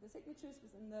collected the signatures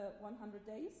within the 100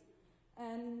 days,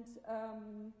 and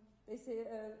they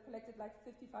collected like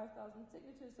 55,000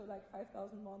 signatures, so like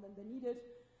 5,000 more than they needed.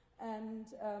 And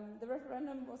the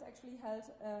referendum was actually held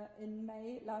in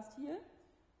May last year,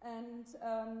 and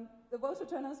the voter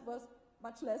turnout was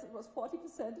much less. It was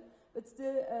 40%, but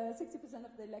still 60%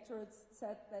 of the electorates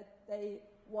said that they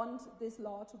want this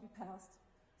law to be passed.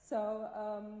 So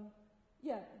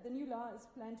yeah, the new law is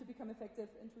planned to become effective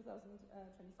in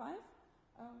 2025.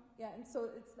 Yeah, and so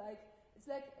it's like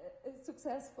a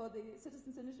success for the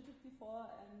citizens' initiative before,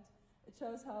 and it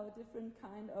shows how different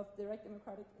kind of direct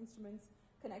democratic instruments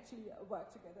can actually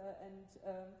work together and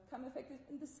come effective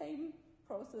in the same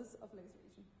process of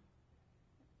legislation.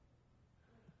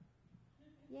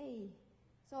 Yay.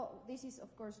 So this is,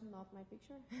 of course, not my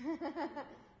picture.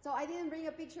 So I didn't bring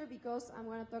a picture because I'm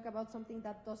going to talk about something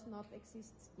that does not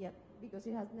exist yet, because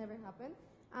it has never happened.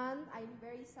 And I'm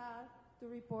very sad to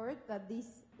report that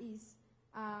this is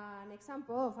an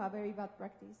example of a very bad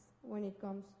practice when it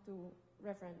comes to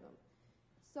referendum.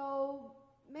 So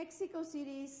Mexico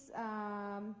City's,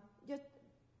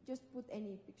 just put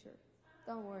any picture,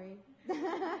 don't worry.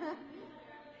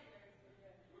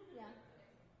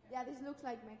 Yeah, this looks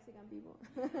like Mexican people.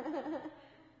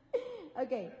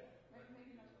 Okay.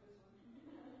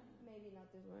 Maybe not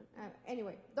this one.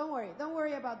 Anyway, don't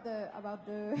worry about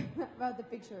the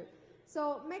picture.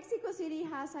 So Mexico City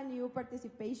has a new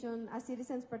a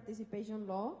citizens participation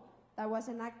law that was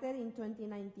enacted in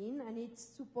 2019, and it's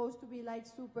supposed to be like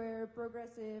super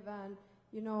progressive and,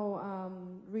 you know,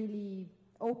 really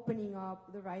opening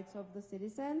up the rights of the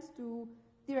citizens to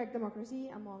direct democracy,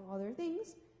 among other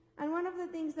things. And one of the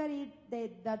things that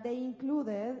they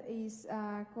included is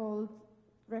called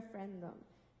referendum.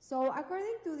 So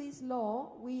according to this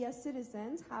law, we as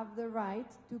citizens have the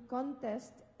right to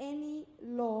contest any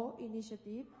law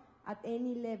initiative at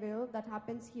any level that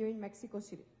happens here in Mexico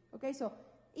City. Okay, so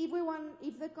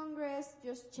if the Congress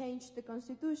just changed the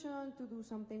Constitution to do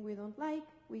something we don't like,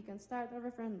 we can start a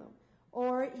referendum.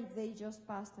 Or if they just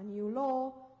passed a new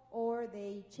law, or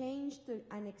they changed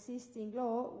an existing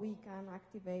law, we can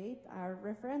activate our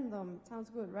referendum. Sounds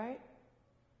good, right?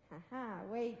 Haha,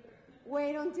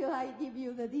 wait until I give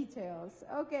you the details.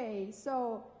 Okay,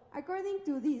 so according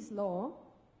to this law,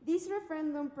 this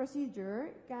referendum procedure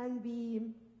can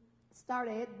be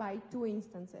started by two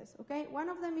instances, okay? One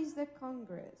of them is the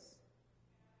Congress.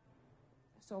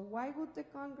 So why would the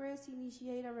Congress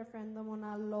initiate a referendum on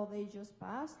a law they just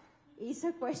passed? It's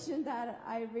a question that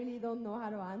I really don't know how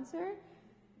to answer.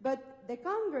 But the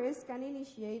Congress can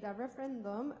initiate a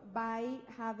referendum by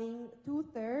having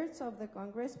 2/3 of the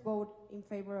Congress vote in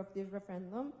favor of this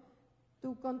referendum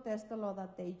to contest the law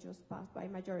that they just passed by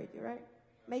majority, right?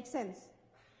 Makes sense?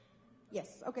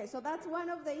 Yes, okay, so that's one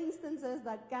of the instances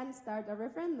that can start a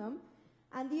referendum.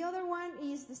 And the other one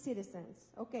is the citizens.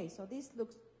 Okay, so this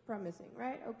looks promising,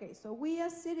 right? Okay, so we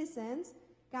as citizens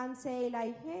can say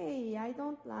like, hey, I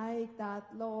don't like that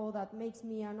law that makes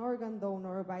me an organ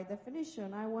donor by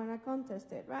definition. I want to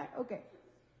contest it, right? Okay.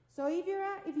 So if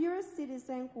you're a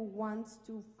citizen who wants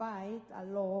to fight a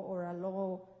law or a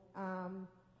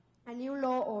new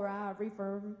law or a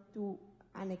reform to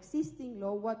an existing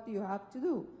law, what do you have to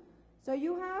do? So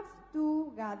you have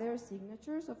to gather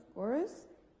signatures, of course.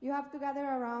 You have to gather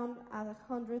around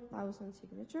 100,000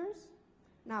 signatures.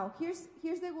 Now, here's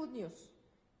the good news.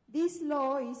 This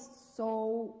law is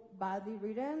so badly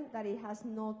written that it has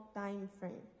no time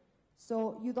frame.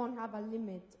 So you don't have a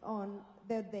limit on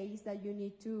the days that you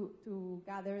need to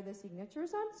gather the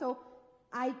signatures on. So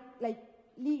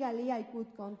legally, I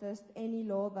could contest any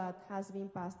law that has been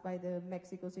passed by the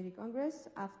Mexico City Congress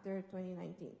after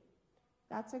 2019.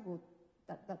 That's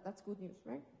that's good news,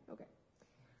 right? Okay.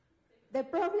 The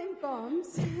problem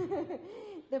comes,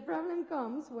 the problem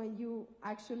comes when you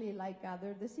actually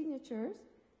gather the signatures.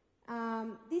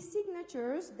 These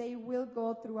signatures, they will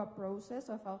go through a process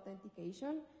of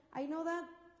authentication. I know that,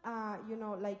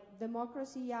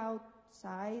 democracy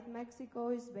outside Mexico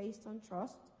is based on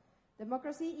trust.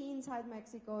 Democracy inside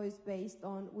Mexico is based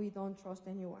on we don't trust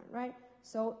anyone, right?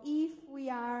 So if we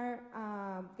are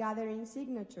gathering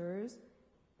signatures,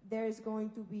 there is going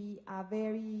to be a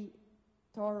very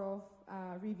thorough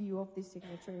review of these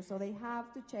signatures. So they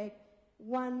have to check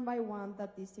one by one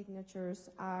that these signatures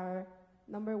are,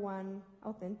 number one,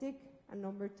 authentic, and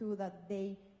number two, that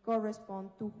they correspond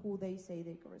to who they say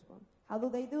they correspond. How do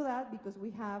they do that? Because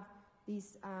we have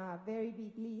this very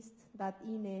big list that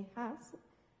INE has,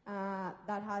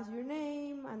 that has your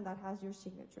name and that has your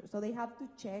signature. So they have to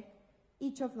check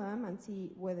each of them and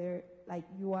see whether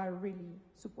you are really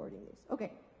supporting this.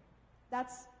 Okay,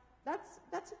 that's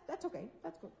okay.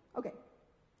 That's good. Okay.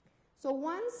 So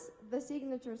once the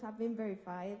signatures have been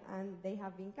verified and they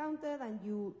have been counted and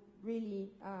you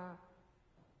really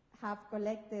have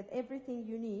collected everything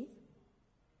you need,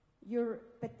 your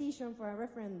petition for a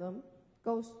referendum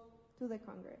goes to the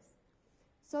Congress.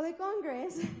 So the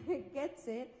Congress gets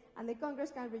it, and the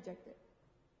Congress can reject it.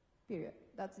 Period.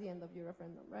 That's the end of your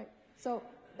referendum, right? So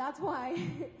that's why,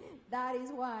 that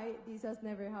is why this has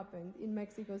never happened in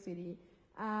Mexico City.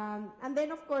 And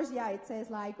then, of course, it says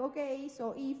okay,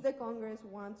 so if the Congress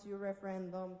wants your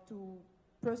referendum to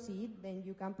proceed, then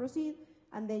you can proceed,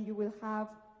 and then you will have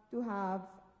to have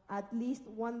at least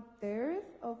 1/3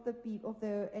 of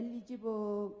the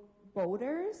eligible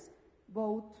voters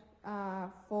vote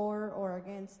for or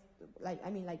against,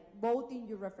 vote in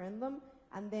your referendum,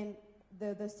 and then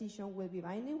the decision will be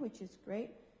binding, which is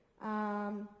great.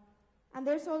 And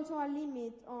there's also a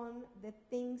limit on the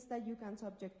things that you can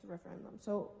subject to referendum.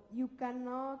 So you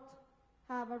cannot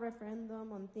have a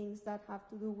referendum on things that have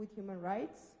to do with human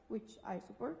rights, which I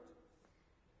support,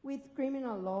 with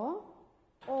criminal law,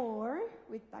 or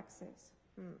with taxes.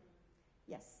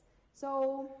 Yes.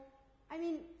 So, I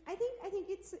think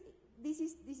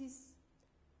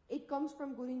it comes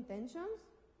from good intentions,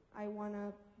 I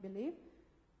wanna believe,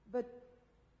 but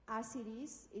as it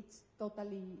is, it's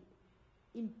totally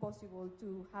impossible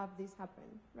to have this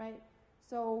happen, right?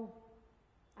 So,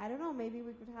 I don't know, maybe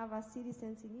we could have a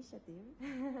citizens' initiative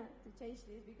to change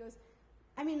this, because,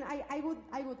 I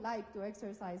would like to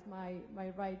exercise my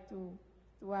right to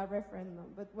a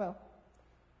referendum, but well.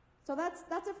 So that's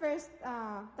the first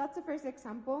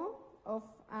example of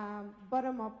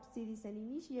bottom-up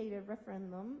citizen-initiated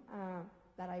referendum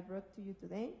that I brought to you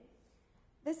today.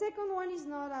 The second one is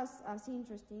not as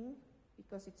interesting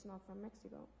because it's not from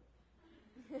Mexico.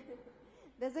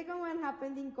 The second one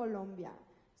happened in Colombia.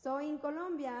 So in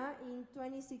Colombia, in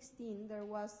 2016, there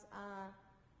was a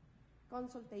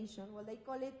consultation. Well, they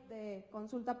call it the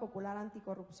Consulta Popular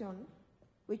Anticorrupción,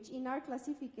 which in our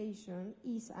classification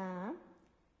is a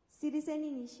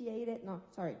citizen-initiated,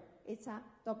 it's a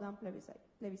top-down plebiscite.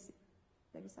 Un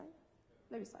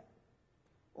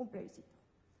plebiscito.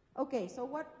 Okay, so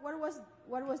what was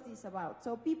this about?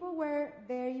 So people were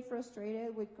very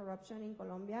frustrated with corruption in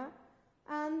Colombia,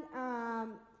 and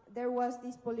there was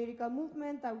this political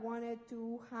movement that wanted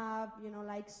to have,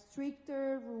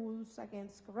 stricter rules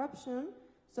against corruption.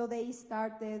 So they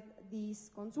started this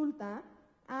consulta,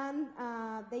 and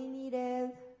they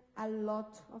needed a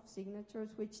lot of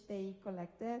signatures, which they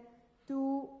collected,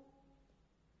 to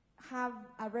have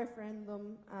a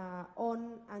referendum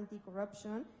on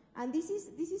anti-corruption. And this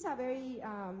is a very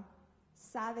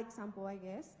sad example, I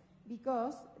guess,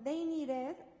 because they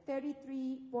needed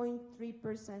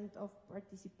 33.3% of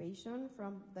participation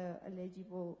from the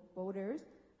eligible voters,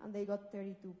 and they got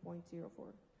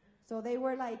 32.04%. So they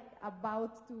were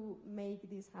about to make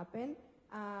this happen.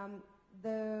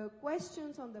 The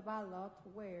questions on the ballot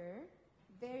were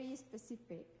very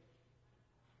specific,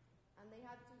 and they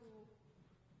had to do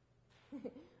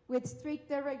with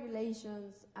stricter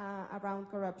regulations around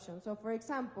corruption. So, for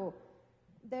example,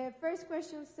 the first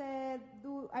question said,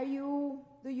 do you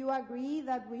agree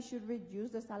that we should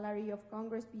reduce the salary of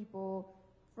Congress people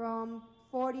from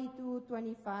 40 to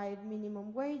 25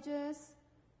 minimum wages?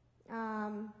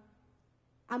 And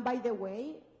by the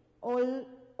way, all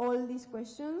these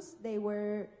questions, they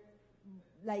were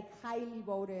highly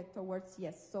voted towards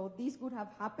yes. So this would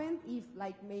have happened if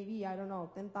maybe, I don't know,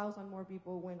 10,000 more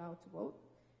people went out to vote.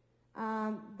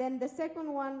 Then the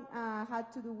second one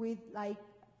had to do with like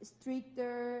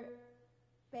stricter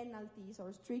penalties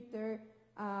or stricter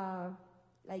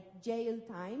like jail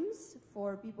times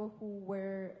for people who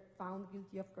were found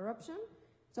guilty of corruption.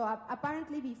 So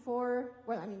apparently before,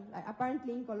 well, I mean, like,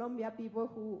 apparently in Colombia, people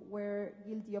who were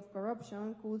guilty of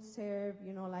corruption could serve,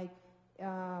 you know, like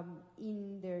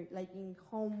in their, like in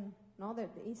home, no, that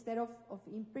instead of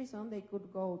in prison, they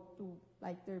could go to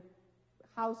like their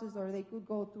houses, or they could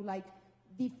go to like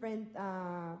different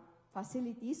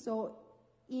facilities. So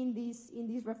in this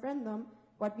referendum,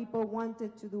 what people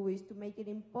wanted to do is to make it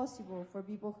impossible for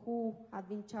people who had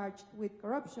been charged with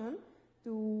corruption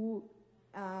to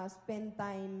spend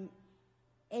time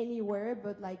anywhere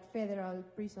but like federal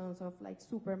prisons of like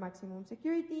super maximum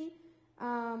security.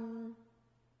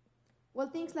 Well,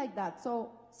 things like that.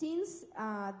 So since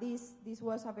this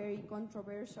was a very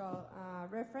controversial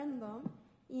referendum,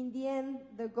 in the end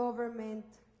the government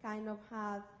kind of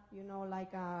had, you know,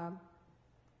 like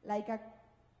a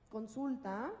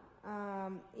consulta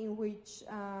in which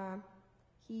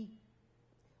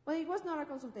well, it was not a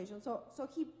consultation. So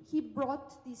he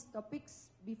brought these topics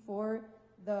before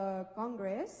the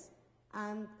Congress,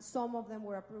 and some of them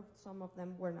were approved, some of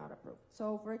them were not approved.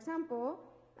 So, for example,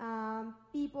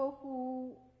 people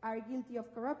who are guilty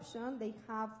of corruption, they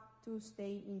have to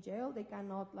stay in jail. They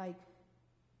cannot like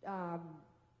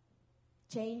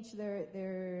change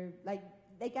their like,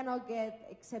 they cannot get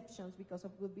exceptions because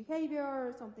of good behavior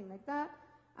or something like that.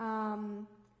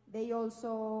 They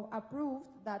also approved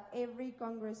that every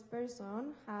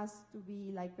congressperson has to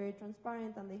be like very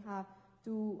transparent, and they have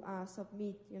to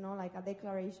submit, you know, like a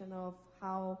declaration of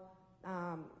how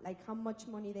like how much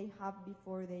money they have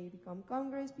before they become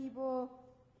Congress people,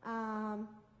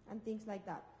 and things like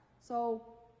that. So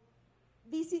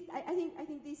this is, I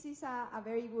think this is a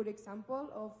very good example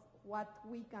of what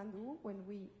we can do when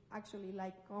we actually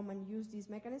like come and use these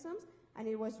mechanisms, and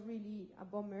it was really a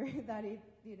bummer that it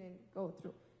didn't go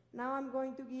through. Now I'm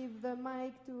going to give the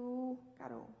mic to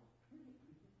Caro.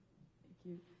 Thank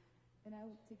you. And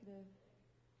I'll take the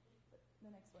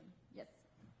next one. Yes.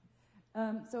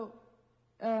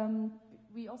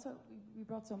 We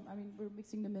brought some, I mean, we're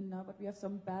mixing them in now, but we have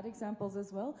some bad examples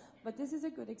as well. But this is a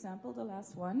good example, the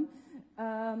last one,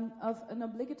 of an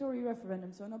obligatory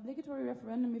referendum. So an obligatory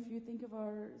referendum, if you think of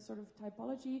our sort of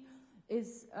typology,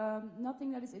 is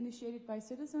nothing that is initiated by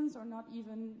citizens, or not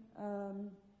even,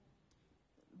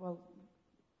 well,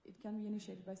 it can be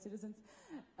initiated by citizens,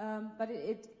 but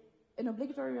an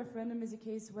obligatory referendum is a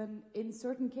case when, in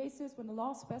certain cases, when the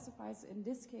law specifies in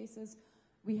these cases,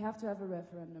 we have to have a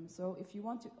referendum. So if you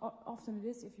want to, often it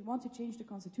is, if you want to change the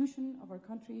constitution of our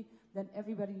country, then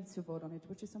everybody needs to vote on it,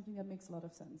 which is something that makes a lot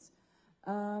of sense.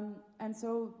 And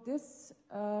so this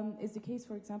is the case,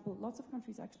 for example, lots of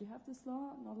countries actually have this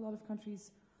law. Not a lot of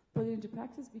countries put it into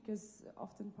practice because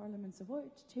often parliaments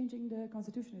avoid changing the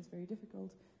constitution. It's very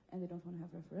difficult, and they don't want to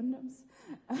have referendums.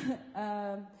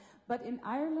 But in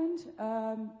Ireland,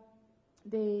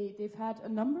 they've had a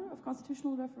number of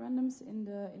constitutional referendums in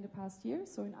the past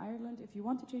years. So in Ireland, if you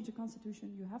want to change the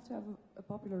constitution, you have to have a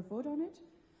popular vote on it.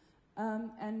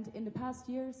 And in the past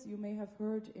years, you may have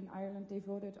heard in Ireland, they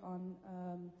voted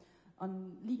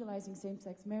on legalizing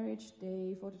same-sex marriage.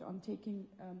 They voted on taking,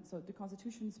 so the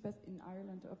constitution in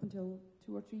Ireland up until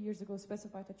 2 or 3 years ago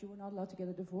specified that you were not allowed to get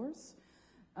a divorce.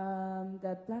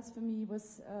 That blasphemy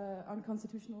was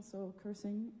unconstitutional, so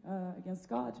cursing against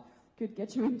God could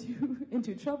get you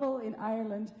into trouble in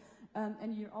Ireland.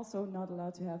 And you're also not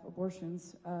allowed to have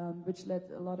abortions, which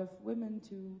led a lot of women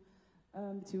to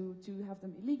have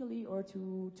them illegally, or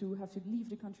to have to leave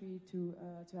the country to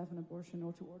have an abortion,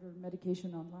 or to order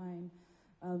medication online,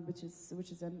 which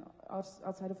is then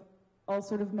outside of all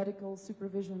sort of medical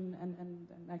supervision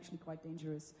and actually quite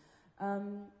dangerous.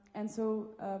 And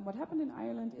so what happened in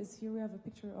Ireland is, here we have a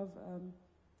picture of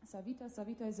Savita.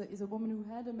 Savita is a woman who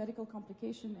had a medical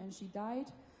complication, and she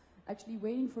died actually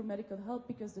waiting for medical help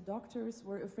because the doctors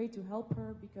were afraid to help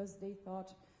her, because they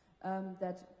thought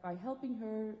that by helping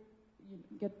her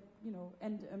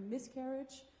end a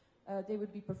miscarriage, they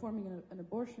would be performing an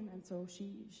abortion, and so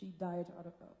she died out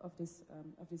of this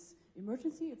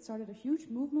emergency. It started a huge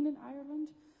movement in Ireland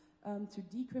to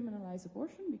decriminalize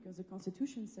abortion, because the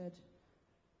constitution said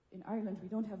in Ireland we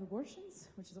don't have abortions,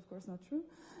 which is of course not true.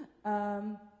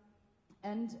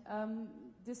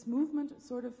 This movement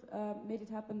sort of made it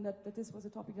happen that this was a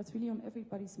topic that's really on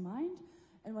everybody's mind.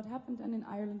 And what happened then in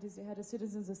Ireland is they had a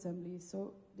citizens' assembly.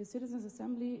 So the citizens'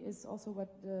 assembly is also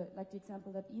what, like the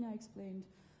example that Ina explained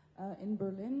in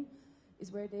Berlin,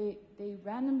 is where they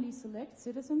randomly select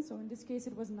citizens. So in this case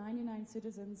it was 99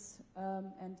 citizens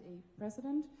and a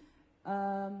president.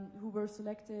 who were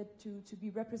selected to be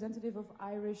representative of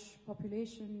Irish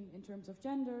population in terms of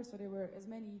gender. So there were as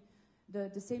many,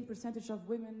 the same percentage of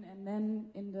women and men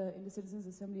in the Citizens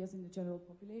Assembly as in the general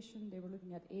population. They were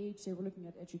looking at age, they were looking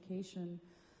at education,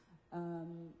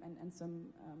 and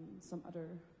some other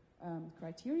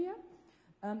criteria.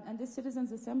 And this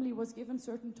Citizens Assembly was given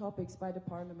certain topics by the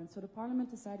Parliament. So the Parliament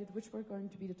decided which were going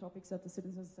to be the topics that the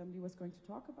Citizens Assembly was going to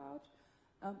talk about.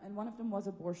 And one of them was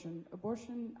abortion.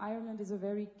 Abortion, Ireland is a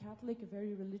very Catholic, a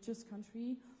very religious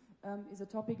country, is a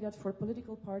topic that for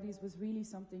political parties was really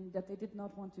something that they did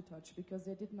not want to touch because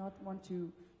they did not want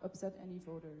to upset any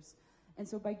voters. And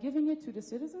so by giving it to the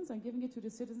citizens and giving it to the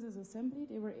Citizens Assembly,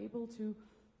 they were able to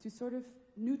sort of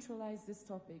neutralize this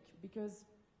topic because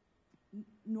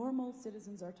normal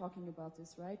citizens are talking about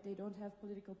this, right? They don't have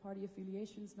political party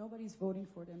affiliations, nobody's voting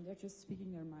for them, they're just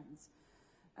speaking their minds.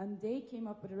 And they came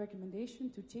up with a recommendation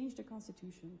to change the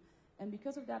constitution. And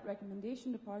because of that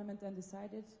recommendation, the Parliament then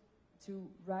decided to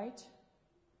write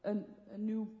a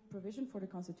new provision for the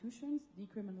constitution,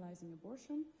 decriminalizing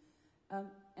abortion.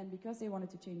 And because they wanted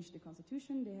to change the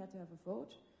constitution, they had to have a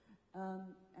vote.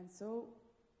 And so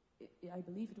I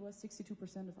believe it was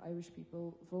 62% of Irish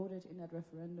people voted in that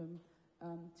referendum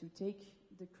to take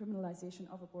the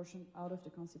criminalization of abortion out of the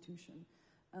constitution.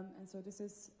 And so this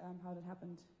is how that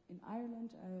happened in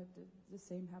Ireland. The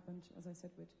same happened, as I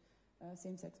said, with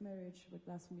same-sex marriage, with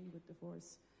blasphemy, with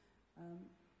divorce.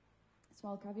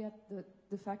 Small caveat,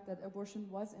 the fact that abortion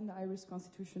was in the Irish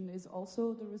constitution is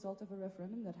also the result of a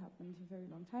referendum that happened a very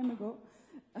long time ago.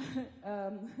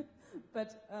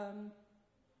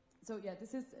 So yeah,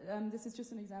 this is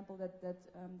just an example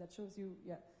that shows you,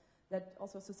 that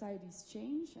also societies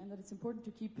change and that it's important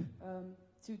to keep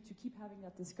having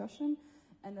that discussion,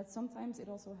 and that sometimes it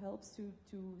also helps to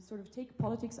sort of take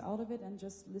politics out of it and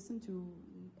just listen to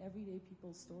everyday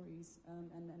people's stories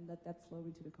and let that flow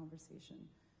into the conversation.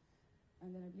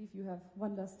 And then I believe you have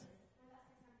one last.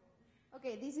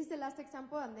 Okay, this is the last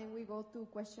example, and then we go to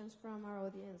questions from our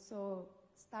audience. So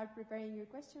start preparing your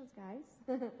questions,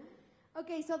 guys.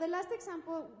 Okay, so the last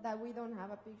example that we don't have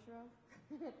a picture of.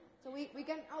 So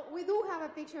we do have a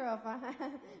picture of,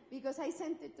 because I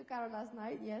sent it to Carol last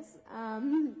night, yes.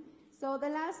 So the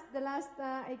last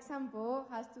example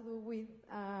has to do with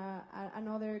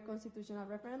another constitutional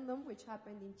referendum which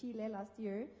happened in Chile last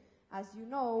year. As you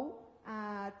know,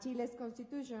 Chile's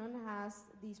constitution has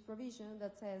this provision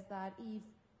that says that if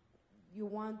you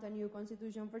want a new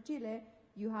constitution for Chile,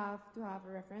 you have to have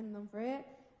a referendum for it.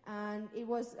 And it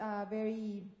was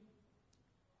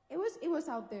it was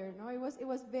out there, no? It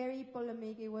was very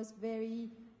polemic. It was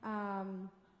very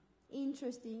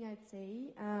interesting, I'd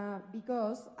say,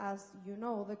 because, as you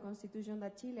know, the constitution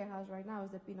that Chile has right now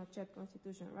is the Pinochet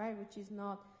constitution, right? Which is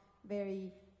not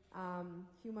very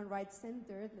human rights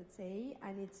centered, let's say,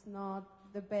 and it's not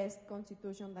the best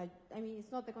constitution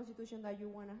it's not the constitution that you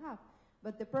want to have.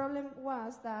 But the problem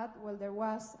was that, well, there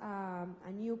was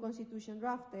a new constitution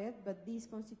drafted, but this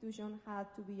constitution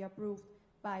had to be approved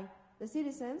by the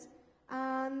citizens.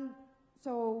 And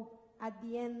so at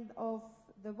the end of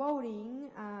the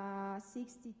voting,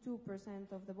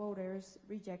 62% of the voters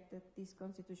rejected this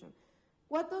constitution.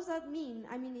 What does that mean?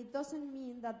 I mean, it doesn't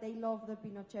mean that they love the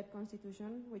Pinochet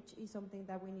constitution, which is something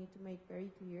that we need to make very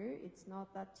clear. It's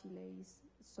not that Chile is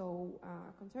so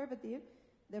conservative.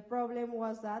 The problem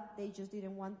was that they just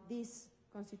didn't want this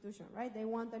constitution, right? They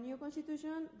want a new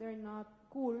constitution. They're not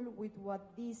cool with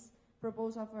what this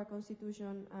proposal for a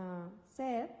constitution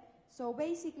said. So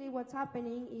basically what's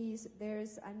happening is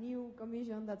there's a new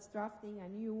commission that's drafting a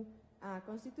new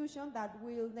constitution that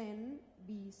will then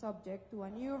be subject to a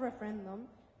new referendum,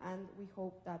 and we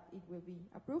hope that it will be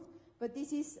approved. But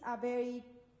this is a very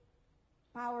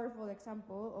powerful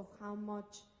example of how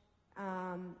much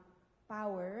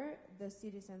power the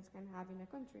citizens can have in a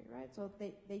country, right? So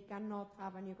they cannot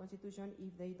have a new constitution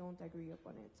if they don't agree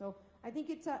upon it. So I think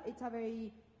it's a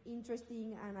very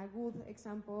interesting and a good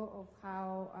example of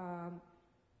how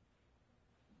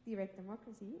direct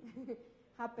democracy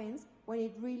happens when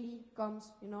it really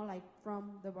comes, like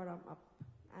from the bottom up.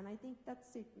 And I think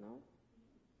that's it, no?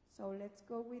 So let's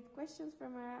go with questions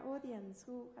from our audience.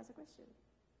 Who has a question?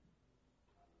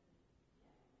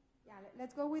 Yeah,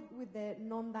 let's go with the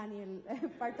non-Daniel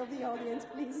part of the audience,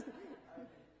 please.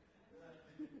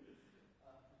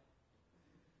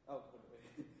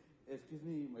 Excuse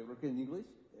me, my work in English.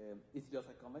 It's just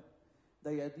a comment.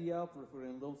 The idea of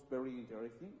referendums is very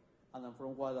interesting, and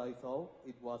from what I saw,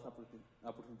 it was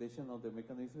a presentation of the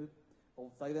mechanism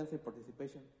of silence and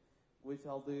participation, which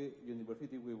all the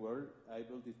university we were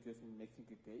able to discuss in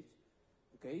Mexican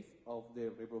case of the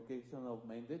revocation of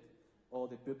mandate or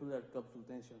the popular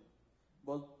consultation.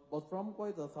 But from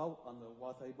what I saw and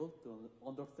was able to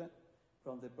understand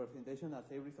from the presentation, a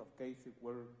series of cases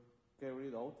were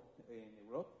carried out in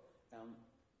Europe and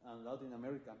Latin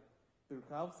America.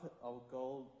 Perhaps I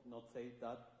could not say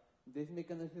that this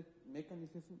mechanism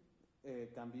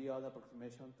can be an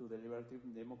approximation to deliberative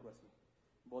democracy.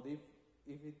 But if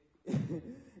it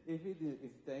if it is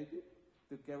intended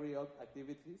to carry out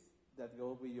activities that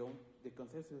go beyond the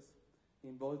consensus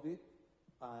involved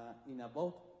in a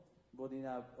vote, but in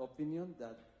an opinion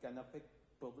that can affect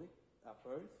public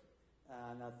affairs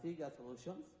and seek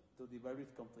solutions to the various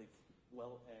conflicts.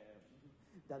 Well,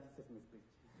 that is my speech.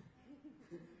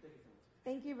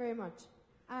 Thank you very much.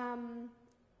 Do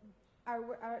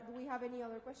we have any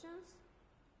other questions?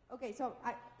 Okay, so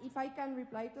if I can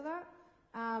reply to that,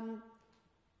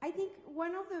 I think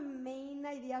one of the main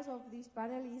ideas of this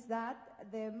panel is that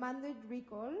the mandate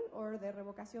recall or the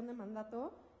revocación de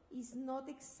mandato is not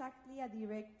exactly a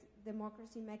direct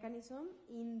democracy mechanism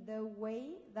in the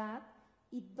way that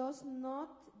it does not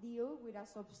deal with a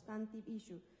substantive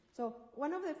issue. So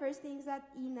one of the first things that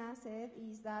Ina said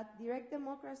is that direct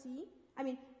democracy, I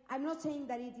mean, I'm not saying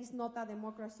that it is not a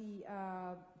democracy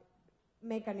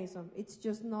mechanism, it's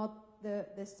just not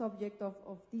the subject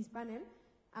of this panel.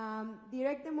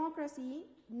 Direct democracy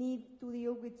needs to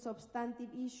deal with substantive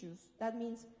issues. That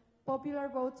means popular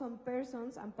votes on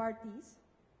persons and parties,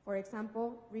 for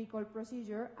example, recall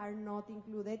procedure, are not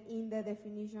included in the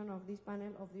definition of this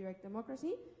panel of direct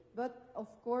democracy. But of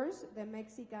course, the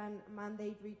Mexican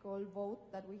mandate recall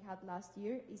vote that we had last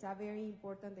year is a very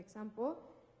important example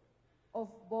of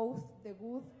both the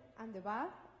good and the bad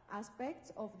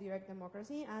aspects of direct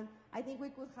democracy. And I think we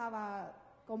could have a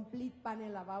complete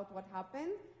panel about what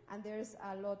happened, and there's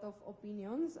a lot of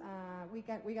opinions. We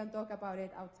can talk about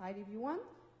it outside if you want.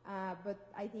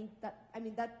 But I think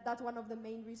that's one of the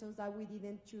main reasons that we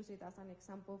didn't choose it as an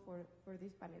example for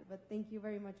this panel. But thank you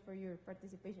very much for your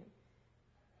participation.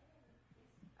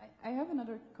 I have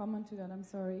another comment to that, I'm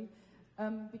sorry.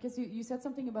 Because you said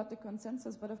something about the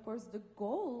consensus, but of course the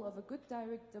goal of a good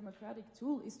direct democratic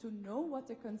tool is to know what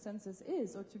the consensus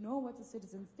is, or to know what the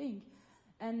citizens think.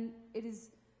 And it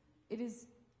is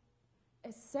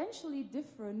essentially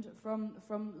different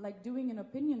from like doing an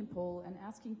opinion poll and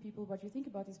asking people what you think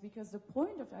about this, because the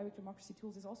point of direct democracy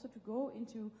tools is also to go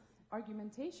into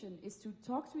argumentation, is to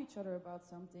talk to each other about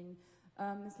something.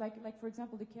 It's like for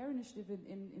example, the CARE initiative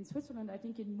in Switzerland. I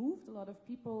think it moved a lot of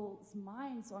people's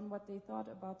minds on what they thought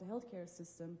about the healthcare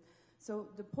system. So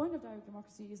the point of direct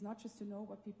democracy is not just to know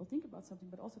what people think about something,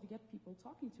 but also to get people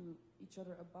talking to each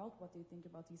other about what they think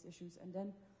about these issues, and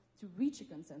then to reach a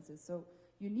consensus. So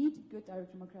you need good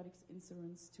direct democratic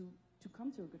instruments to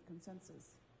come to a good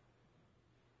consensus.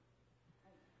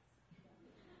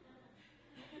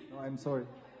 No, I'm sorry.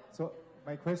 So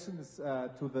my question is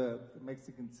to the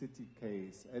Mexican City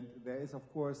case, and there is,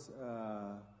 of course,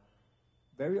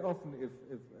 very often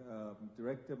if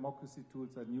direct democracy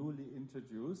tools are newly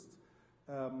introduced,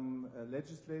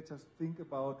 legislators think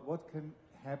about what can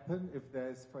happen if there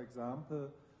is, for example,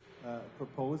 a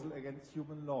proposal against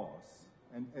human laws.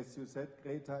 And as you said,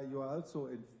 Greta, you are also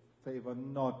in favor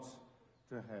not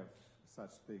to have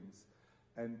such things.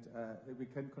 And we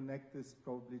can connect this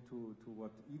probably to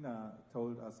what Ina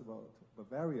told us about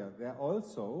Bavaria. There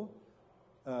also,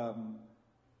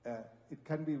 it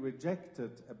can be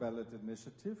rejected, a ballot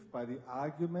initiative, by the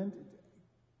argument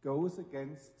it goes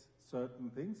against certain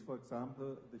things, for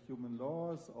example, the human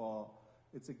laws, or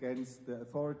it's against the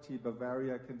authority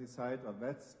Bavaria can decide on.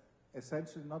 That's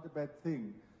essentially not a bad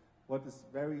thing. What is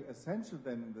very essential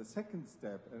then in the second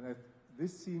step, and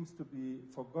this seems to be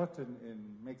forgotten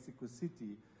in Mexico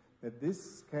City, that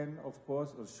this can, of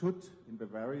course, or should in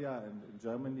Bavaria and in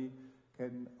Germany,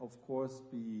 can, of course,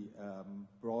 be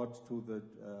brought to the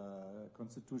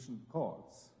constitutional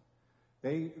courts.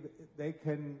 They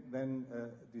can then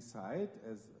decide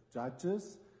as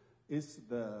judges, is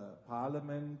the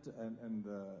parliament and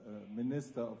the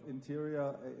Minister of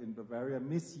Interior in Bavaria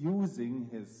misusing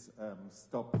his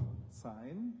stop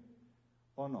sign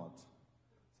or not?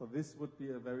 So this would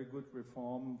be a very good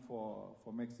reform for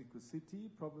Mexico City,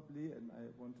 probably, and I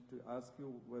wanted to ask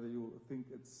you whether you think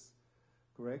it's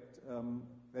correct,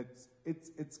 that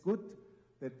it's good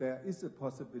that there is a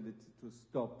possibility to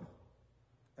stop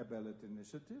a ballot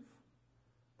initiative,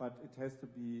 but it has to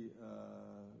be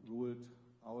ruled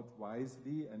out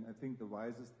wisely, and I think the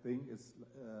wisest thing is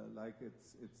like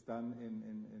it's done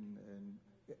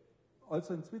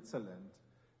also in Switzerland.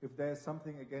 If there is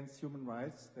something against human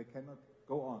rights, they cannot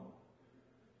go on.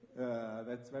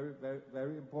 That's very, very,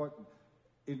 very important.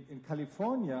 In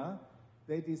California,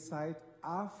 they decide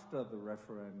after the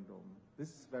referendum. This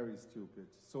is very stupid.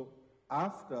 So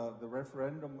after the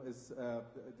referendum is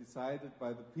decided by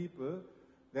the people,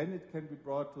 then it can be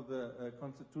brought to the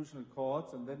constitutional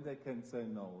courts, and then they can say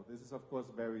no. This is, of course,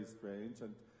 very strange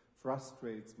and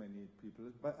frustrates many people.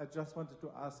 But I just wanted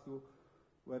to ask you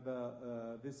whether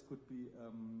this could be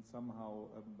somehow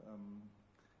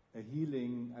a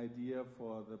healing idea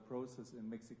for the process in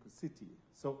Mexico City.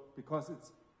 So, because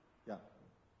it's, yeah.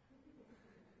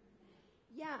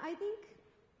 Yeah, I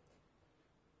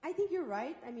think you're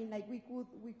right. I mean, like we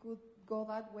could go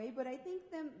that way, but I think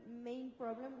the main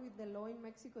problem with the law in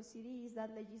Mexico City is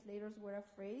that legislators were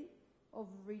afraid of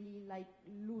really like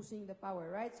losing the power,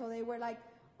 right? So they were like,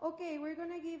 okay, we're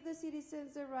gonna give the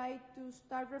citizens the right to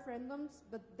start referendums,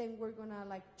 but then we're gonna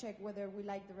like check whether we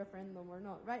like the referendum or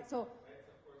not, right? So,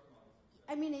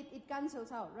 I mean, it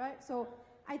cancels out, right? So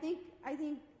I think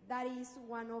that is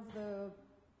one of the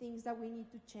things that we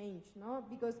need to change, no?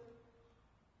 Because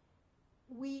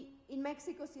in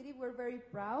Mexico City, we're very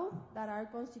proud that our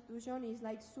constitution is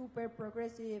like super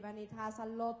progressive, and it has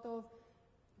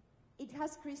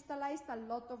crystallized a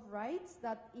lot of rights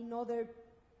that in other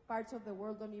parts of the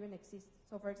world don't even exist.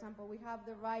 So for example, we have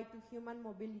the right to human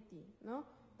mobility, no?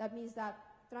 That means that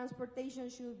transportation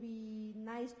should be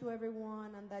nice to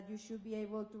everyone, and that you should be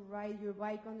able to ride your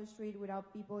bike on the street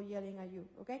without people yelling at you,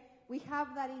 okay? We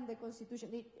have that in the Constitution,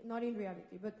 not in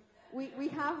reality, but we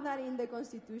have that in the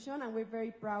Constitution, and we're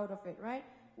very proud of it, right?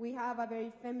 We have a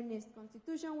very feminist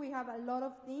Constitution. We have a lot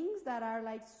of things that are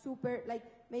like super, like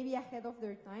maybe ahead of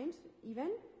their times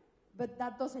even, but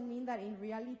that doesn't mean that in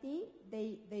reality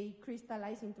they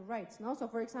crystallize into rights, no? So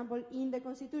for example, in the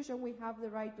Constitution, we have the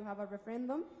right to have a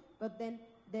referendum, but then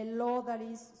the law that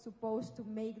is supposed to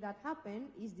make that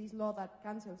happen is this law that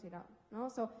cancels it out, no?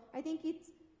 So I think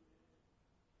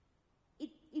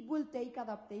it will take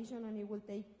adaptation, and it will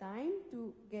take time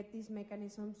to get these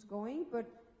mechanisms going, but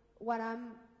what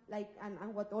I'm like,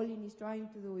 and what Ollin is trying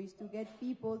to do is to get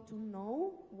people to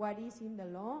know what is in the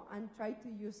law and try to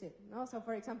use it, no? So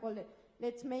for example,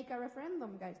 let's make a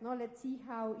referendum, guys, no? Let's see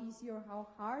how easy or how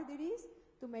hard it is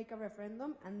to make a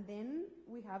referendum, and then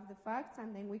we have the facts,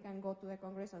 and then we can go to the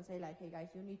Congress and say like, hey guys,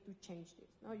 you need to change this,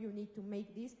 no? You need to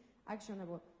make this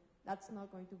actionable. That's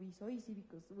not going to be so easy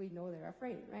because we know they're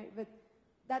afraid, right? But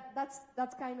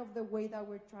that's kind of the way that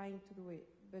we're trying to do it.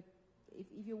 But if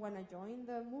you want to join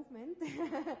the movement,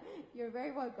 you're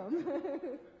very welcome.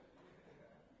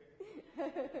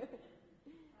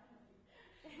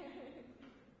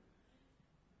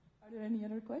 Are there any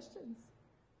other questions?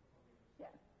 Yeah.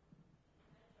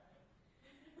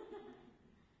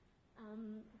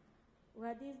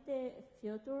 What is the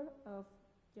future of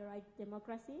direct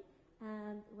democracy,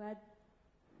 and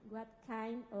what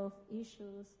kind of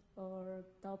issues or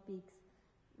topics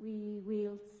we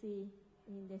will see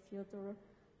in the future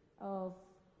of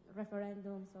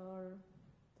referendums or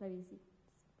plebiscites?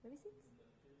 Plebiscites?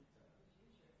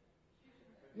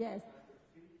 Yes.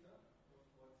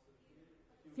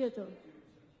 Future.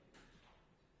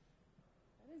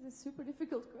 That is a super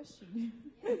difficult question.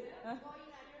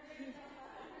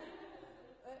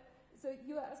 So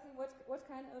you are asking what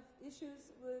kind of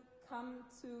issues will come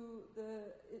to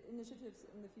the initiatives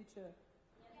in the future?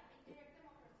 Yeah,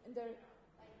 in direct democracy.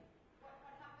 Like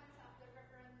what happens after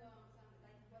referendums, and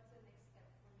like what's the next step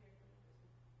from direct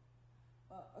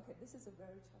democracy? Okay, this is a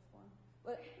very tough one.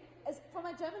 But from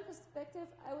a German perspective,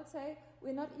 I would say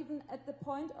we're not even at the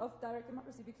point of direct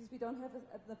democracy because we don't have it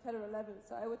at the federal level.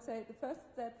 So I would say the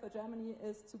first step for Germany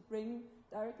is to bring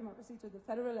direct democracy to the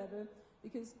federal level,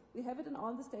 because we have it in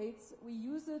all the states. We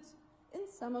use it in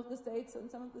some of the states. In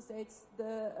some of the states,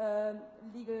 the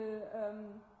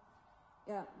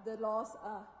the laws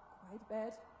are quite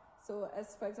bad. So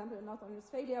as, for example, in North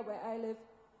Rhine-Westphalia, where I live,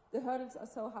 the hurdles are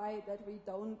so high that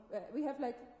we have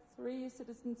like 3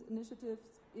 citizens' initiatives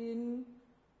in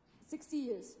 60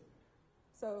 years.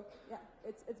 So yeah,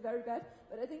 it's very bad.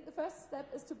 But I think the first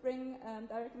step is to bring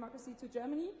direct democracy to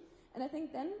Germany. And I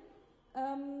think then,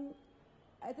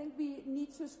 I think we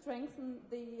need to strengthen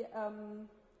the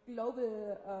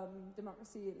global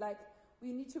democracy. Like,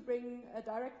 we need to bring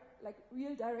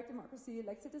real direct democracy,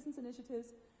 like citizens'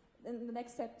 initiatives. Then the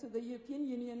next step to the European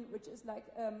Union, which is like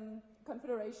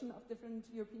confederation of different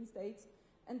European states.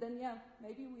 And then, yeah,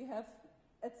 maybe we have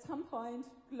at some point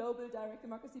global direct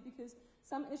democracy, because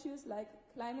some issues like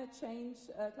climate change,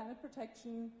 climate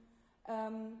protection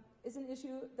is an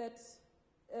issue that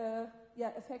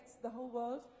affects the whole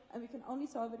world, and we can only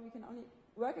solve it, we can only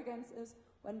work against it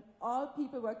when all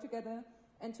people work together.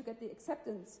 And to get the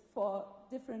acceptance for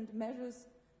different measures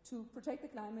to protect the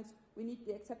climate, we need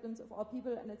the acceptance of all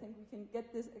people, and I think we can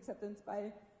get this acceptance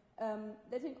by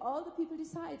letting all the people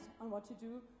decide on what to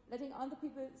do, letting all the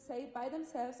people say by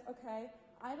themselves, okay,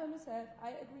 I by myself, I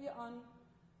agree on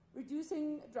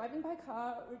reducing driving by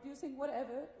car, reducing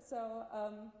whatever. So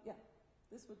yeah,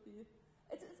 this would be,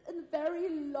 it's a very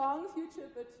long future,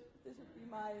 but this would be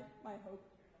my hope.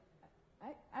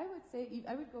 I would say,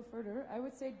 I would go further. I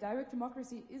would say direct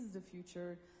democracy is the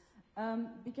future,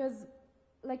 because,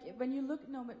 like, when you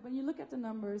look at the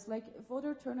numbers, like,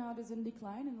 voter turnout is in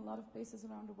decline in a lot of places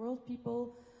around the world.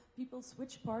 People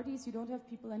switch parties. You don't have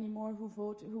people anymore who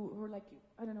vote who are like,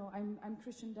 I don't know, I'm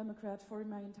Christian Democrat for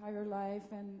my entire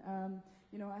life, and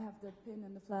you know, I have the pin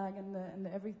and the flag and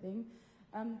the everything.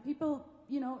 People,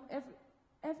 you know,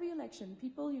 every election,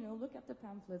 people, you know, look at the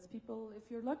pamphlets. People, if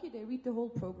you're lucky, they read the whole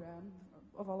program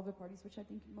of all of the parties, which I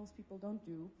think most people don't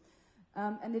do.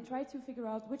 And they try to figure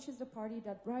out which is the party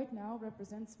that right now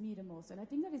represents me the most. And I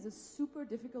think that is a super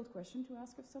difficult question to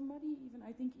ask of somebody.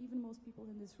 I think even most people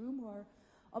in this room who are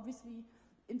obviously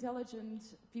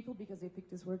intelligent people, because they picked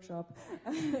this workshop,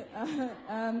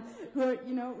 who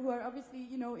are obviously,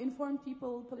 you know, informed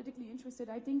people, politically interested.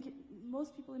 I think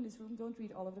most people in this room don't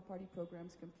read all of the party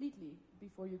programs completely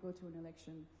before you go to an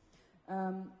election.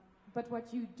 But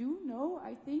what you do know,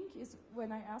 I think, is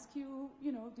when I ask you,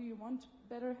 you know, do you want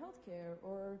better healthcare,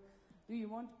 or do you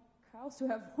want cows to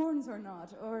have horns or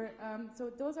not? Or so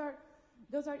those are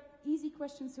easy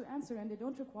questions to answer, and they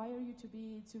don't require you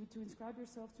to inscribe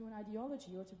yourself to an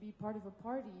ideology or to be part of a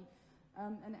party.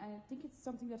 And I think it's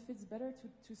something that fits better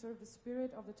to sort of the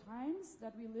spirit of the times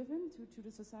that we live in, to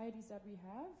the societies that we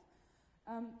have.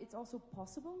 It's also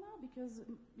possible now because,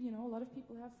 you know, a lot of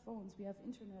people have phones, we have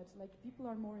internet, like, people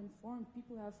are more informed,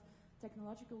 people have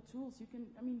technological tools. You can,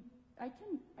 I mean, I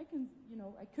can, you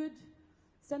know, I could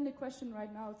send a question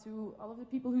right now to all of the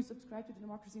people who subscribe to the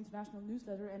Democracy International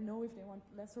newsletter and know if they want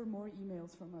less or more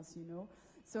emails from us, you know.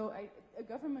 So a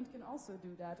government can also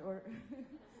do that, or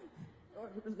or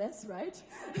less, right?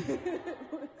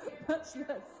 Much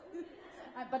less.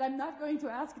 But I'm not going to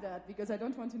ask that because I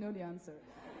don't want to know the answer.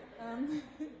 I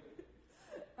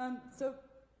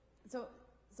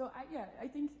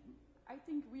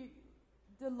think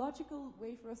the logical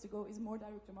way for us to go is more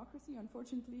direct democracy.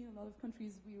 Unfortunately, in a lot of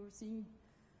countries we were seeing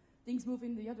things move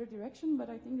in the other direction, but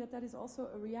I think that is also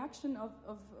a reaction of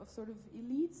sort of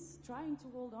elites trying to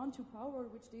hold on to power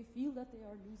which they feel that they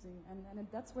are losing, and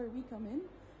that's where we come in,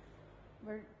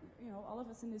 where, you know, all of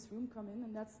us in this room come in,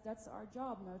 and that's our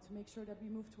job now, to make sure that we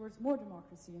move towards more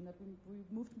democracy, and that we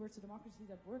move towards a democracy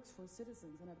that works for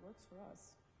citizens and that works for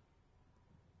us.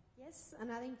 Yes,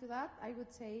 and adding to that, I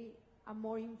would say a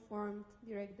more informed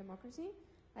direct democracy,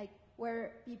 like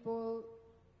where people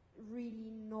really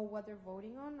know what they're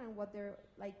voting on and what they're,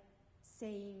 like,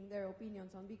 saying their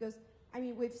opinions on. Because, I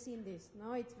mean, we've seen this,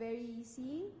 no? It's very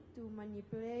easy to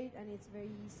manipulate, and it's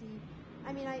very easy.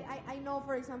 I mean, I know,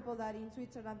 for example, that in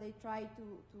Switzerland they try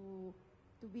to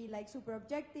be, like, super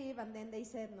objective, and then they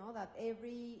said, no, that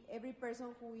every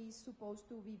person who is supposed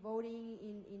to be voting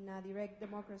in a direct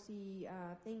democracy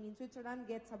thing in Switzerland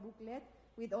gets a booklet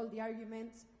with all the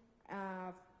arguments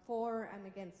for and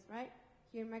against, right?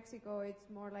 Here in Mexico, it's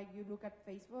more like you look at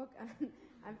Facebook,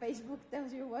 and Facebook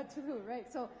tells you what to do, right?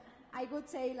 So I would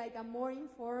say, like, a more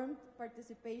informed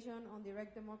participation on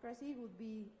direct democracy would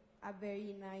be a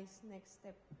very nice next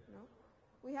step, no?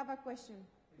 We have a question.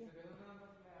 Yeah.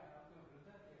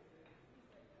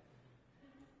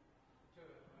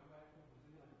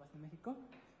 México.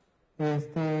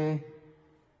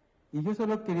 Y yo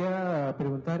solo quería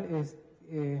preguntar,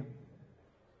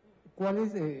 ¿cuál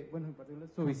es, bueno, en particular,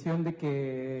 su visión de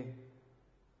que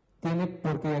tiene,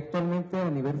 porque actualmente a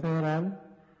nivel federal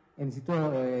el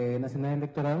Instituto Nacional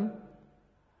Electoral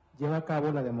lleva a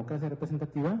cabo la democracia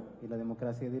representativa y la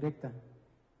democracia directa?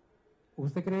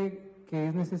 ¿Usted cree que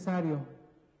es necesario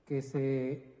que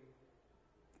se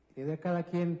dé a cada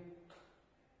quien,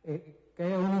 que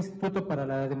haya un instituto para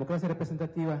la democracia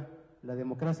representativa, la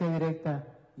democracia directa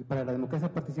y para la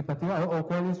democracia participativa, o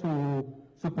cuál es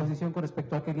su posición con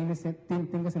respecto a que el INE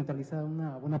tenga centralizada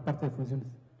una buena parte de funciones?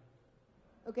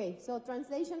 Okay, so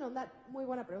translation on that, muy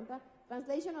buena pregunta.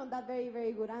 Translation on that very,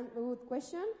 very good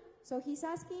question. So he's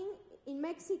asking, in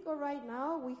Mexico right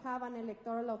now, we have an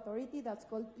electoral authority that's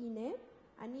called INE,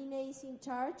 and INE is in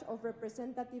charge of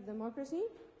representative democracy,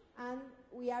 and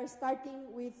we are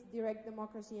starting with direct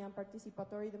democracy and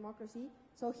participatory democracy.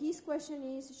 So his question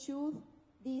is, should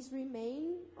these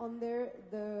remain under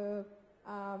the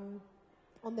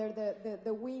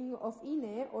wing of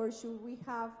INE, or should we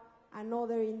have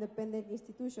another independent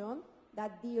institution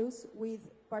that deals with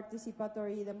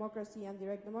participatory democracy and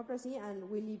direct democracy, and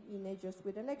we leave INE just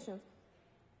with elections?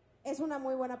 Es una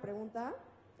muy buena pregunta.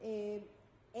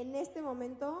 en este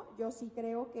momento yo sí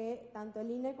creo que tanto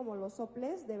el INE como los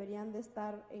soples deberían de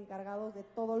estar encargados de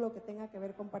todo lo que tenga que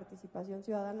ver con participación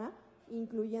ciudadana,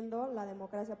 incluyendo la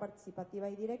democracia participativa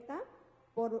y directa,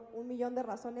 por un millón de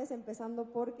razones,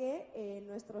 empezando porque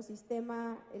nuestro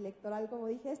sistema electoral, como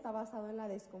dije, está basado en la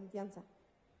desconfianza.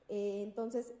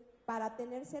 Entonces, para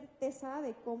tener certeza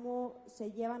de cómo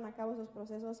se llevan a cabo esos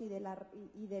procesos y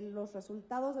de los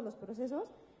resultados de los procesos,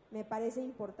 me parece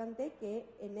importante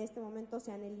que en este momento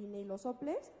sean el INE y los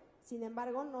soples. Sin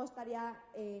embargo, no estaría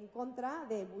en contra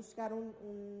de buscar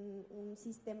un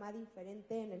sistema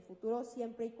diferente en el futuro,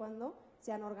 siempre y cuando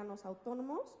sean órganos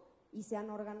autónomos y sean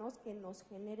órganos que nos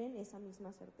generen esa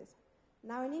misma certeza.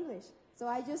 Now in English. So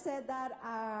I just said that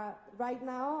right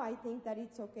now I think that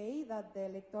it's okay that the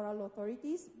electoral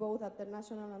authorities, both at the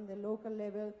national and the local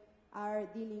level, are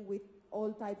dealing with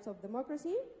all types of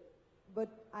democracy, but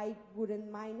I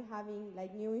wouldn't mind having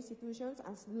like new institutions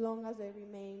as long as they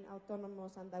remain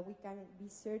autonomous and that we can be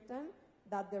certain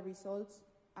that the results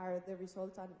are the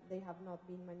results and they have not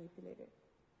been manipulated.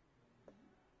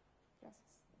 Gracias.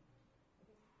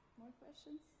 More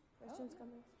questions? Questions,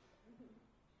 comments?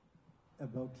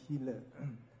 About Chile.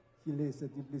 Chile is a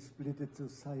deeply split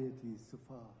society so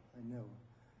far, I know.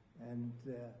 And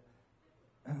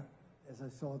as I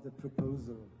saw the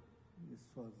proposal is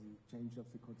for the change of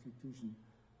the constitution,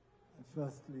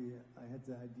 firstly, I had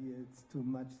the idea it's too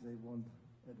much they want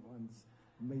at once.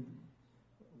 Maybe,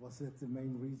 was that the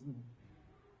main reason?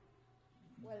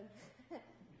 Well,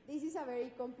 this is a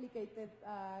very complicated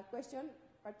question,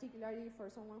 particularly for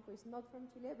someone who is not from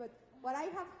Chile, but what I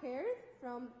have heard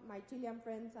from my Chilean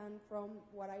friends and from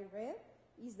what I read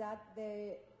is that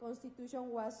the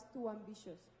constitution was too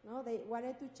ambitious. No, they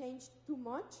wanted to change too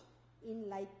much in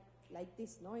like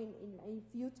this, no, in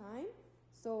few time.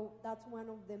 So that's one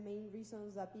of the main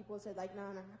reasons that people said like, no,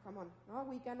 come on, no,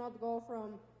 we cannot go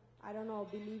from, I don't know,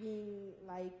 believing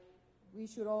like we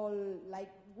should all,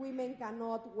 like women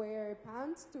cannot wear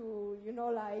pants to, you know,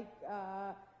 like,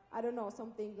 I don't know,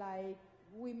 something like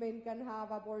women can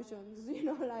have abortions, you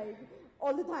know, like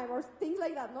all the time or things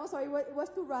like that, no? So it was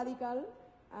too radical.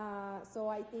 So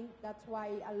I think that's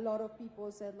why a lot of people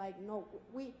said like, no,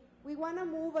 we want to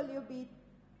move a little bit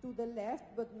to the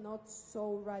left, but not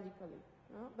so radically,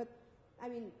 no? But I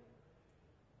mean,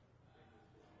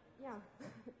 yeah,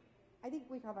 I think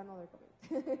we have another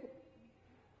comment.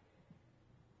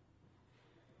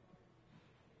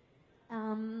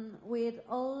 With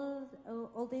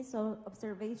all these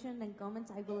observations and comments,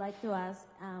 I would like to ask,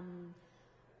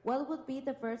 what would be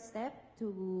the first step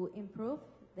to improve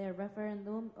the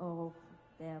referendum of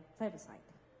the plebiscite,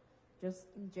 just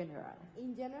in general?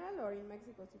 In general or in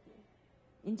Mexico City?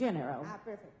 In general. Ah,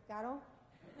 perfect. Caro?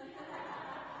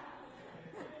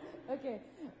 Okay.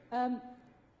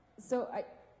 So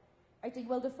I think,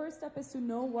 well, the first step is to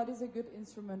know what is a good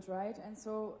instrument, right? And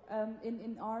so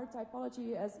in our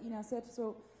typology, as Ina said,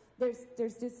 so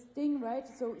there's this thing, right?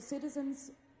 So citizens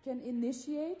can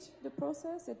initiate the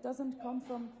process. It doesn't come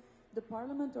from the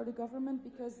parliament or the government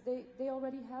because they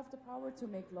already have the power to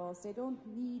make laws. They don't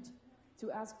need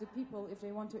to ask the people if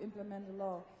they want to implement a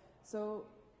law. So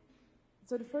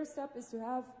the first step is to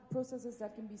have processes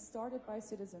that can be started by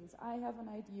citizens. I have an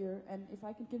idea, and if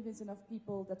I can convince enough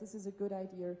people that this is a good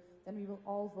idea, then we will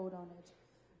all vote on it.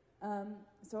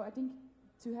 So I think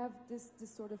to have this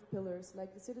sort of pillars,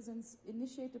 like the citizens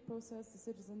initiate the process, the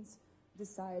citizens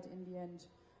decide in the end.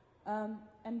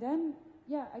 And then,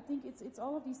 yeah, I think it's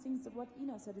all of these things that what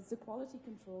Ina said. It's the quality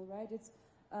control, right?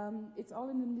 It's all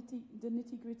in the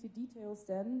nitty-gritty details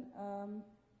then.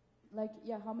 Like,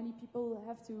 yeah, how many people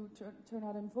have to turn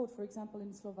out and vote? For example,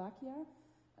 in Slovakia,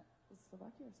 is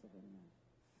Slovakia or Slovenia?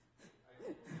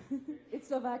 It's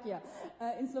Slovakia.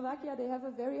 In Slovakia, they have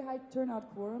a very high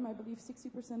turnout quorum. I believe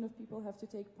 60% of people have to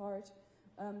take part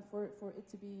for it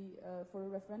to be for a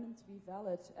referendum to be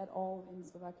valid at all in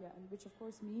Slovakia, and which of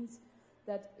course means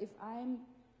that if I'm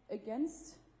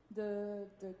against the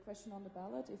question on the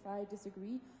ballot, if I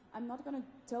disagree, I'm not going to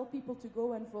tell people to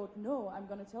go and vote no. I'm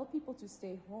going to tell people to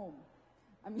stay home.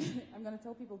 I'm going to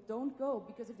tell people don't go,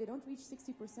 because if they don't reach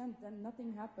 60%, then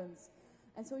nothing happens.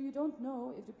 And so you don't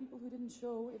know if the people who didn't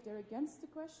show, if they're against the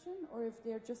question or if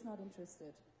they're just not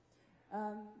interested.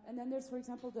 And then there's, for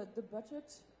example, the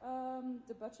budget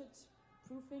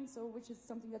proofing, so which is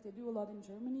something that they do a lot in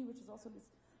Germany, which is also this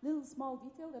little small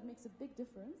detail that makes a big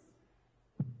difference.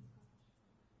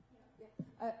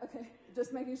 Okay,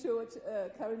 just making sure what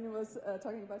Karen was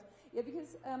talking about. Yeah,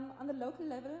 because on the local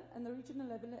level and the regional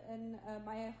level in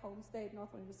my home state,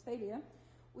 North Rhine-Westphalia,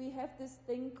 we have this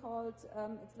thing called,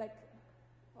 it's like,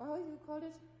 how do you call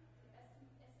it?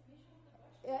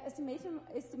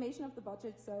 estimation of the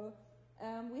budget. So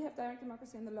we have direct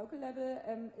democracy on the local level.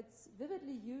 It's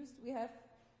vividly used. We have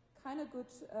kind of good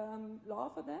law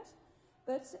for that.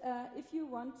 But if you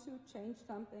want to change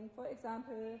something, for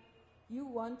example, you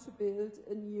want to build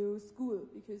a new school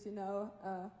because you know,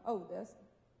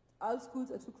 all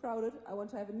schools are too crowded. I want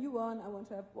to have a new one. I want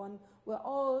to have one where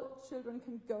all children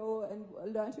can go and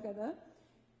learn together.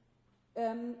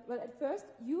 Well, at first,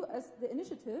 you as the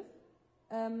initiative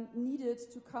needed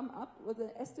to come up with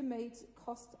an estimate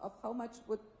cost of how much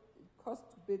would it cost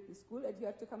to build the school, and you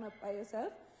have to come up by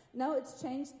yourself. Now it's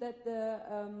changed that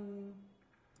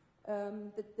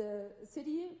the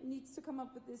city needs to come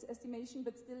up with this estimation,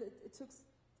 but still it took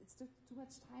too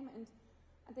much time, and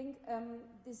I think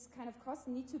this kind of costs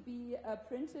need to be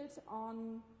printed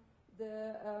on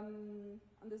the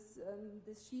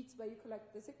these sheets where you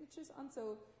collect the signatures on.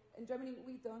 So in Germany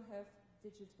we don't have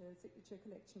digital signature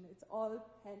collection; it's all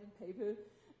hand and paper.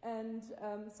 And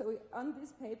so on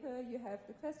this paper you have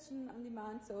the question on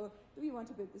demand. So do you want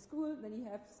to build the school? Then you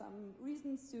have some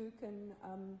reasons. You can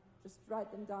just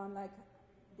write them down, like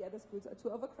the other schools are too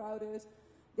overcrowded,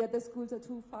 the other schools are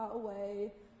too far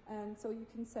away. And so you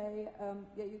can say,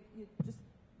 you just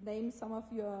name some of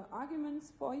your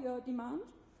arguments for your demand,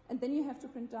 and then you have to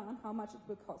print down how much it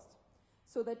will cost.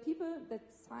 So that people that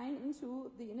sign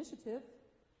into the initiative,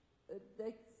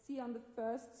 they see on the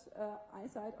first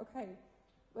eyesight, okay,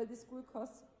 well, this school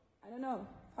costs, I don't know,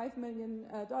 $5 million,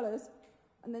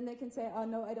 and then they can say, oh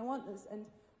no, I don't want this. And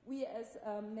we as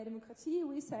Mehr Demokratie,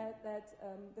 we said that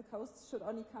the costs should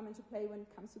only come into play when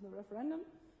it comes to the referendum,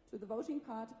 to the voting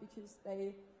part, because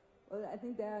I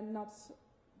think they are not,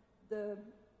 the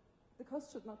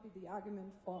cost should not be the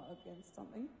argument for or against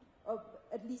something, or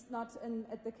at least not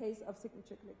at the case of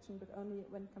signature collection, but only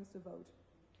when it comes to vote.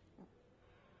 Yeah.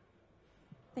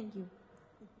 Thank you.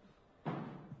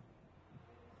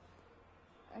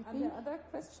 Are there other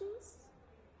questions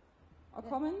or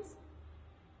comments?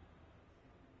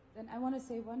 Then I want to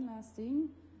say one last thing.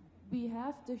 We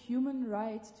have the human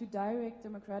right to direct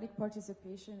democratic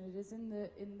participation. It is in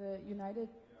the United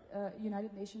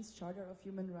Nations Charter of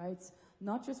Human Rights,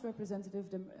 not just representative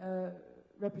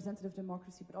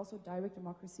democracy, but also direct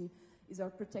democracy is our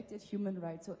protected human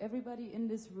right. So everybody in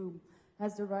this room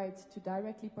has the right to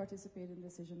directly participate in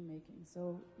decision making.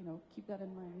 So, keep that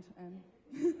in mind. And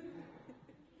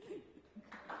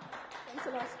thanks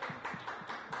a lot.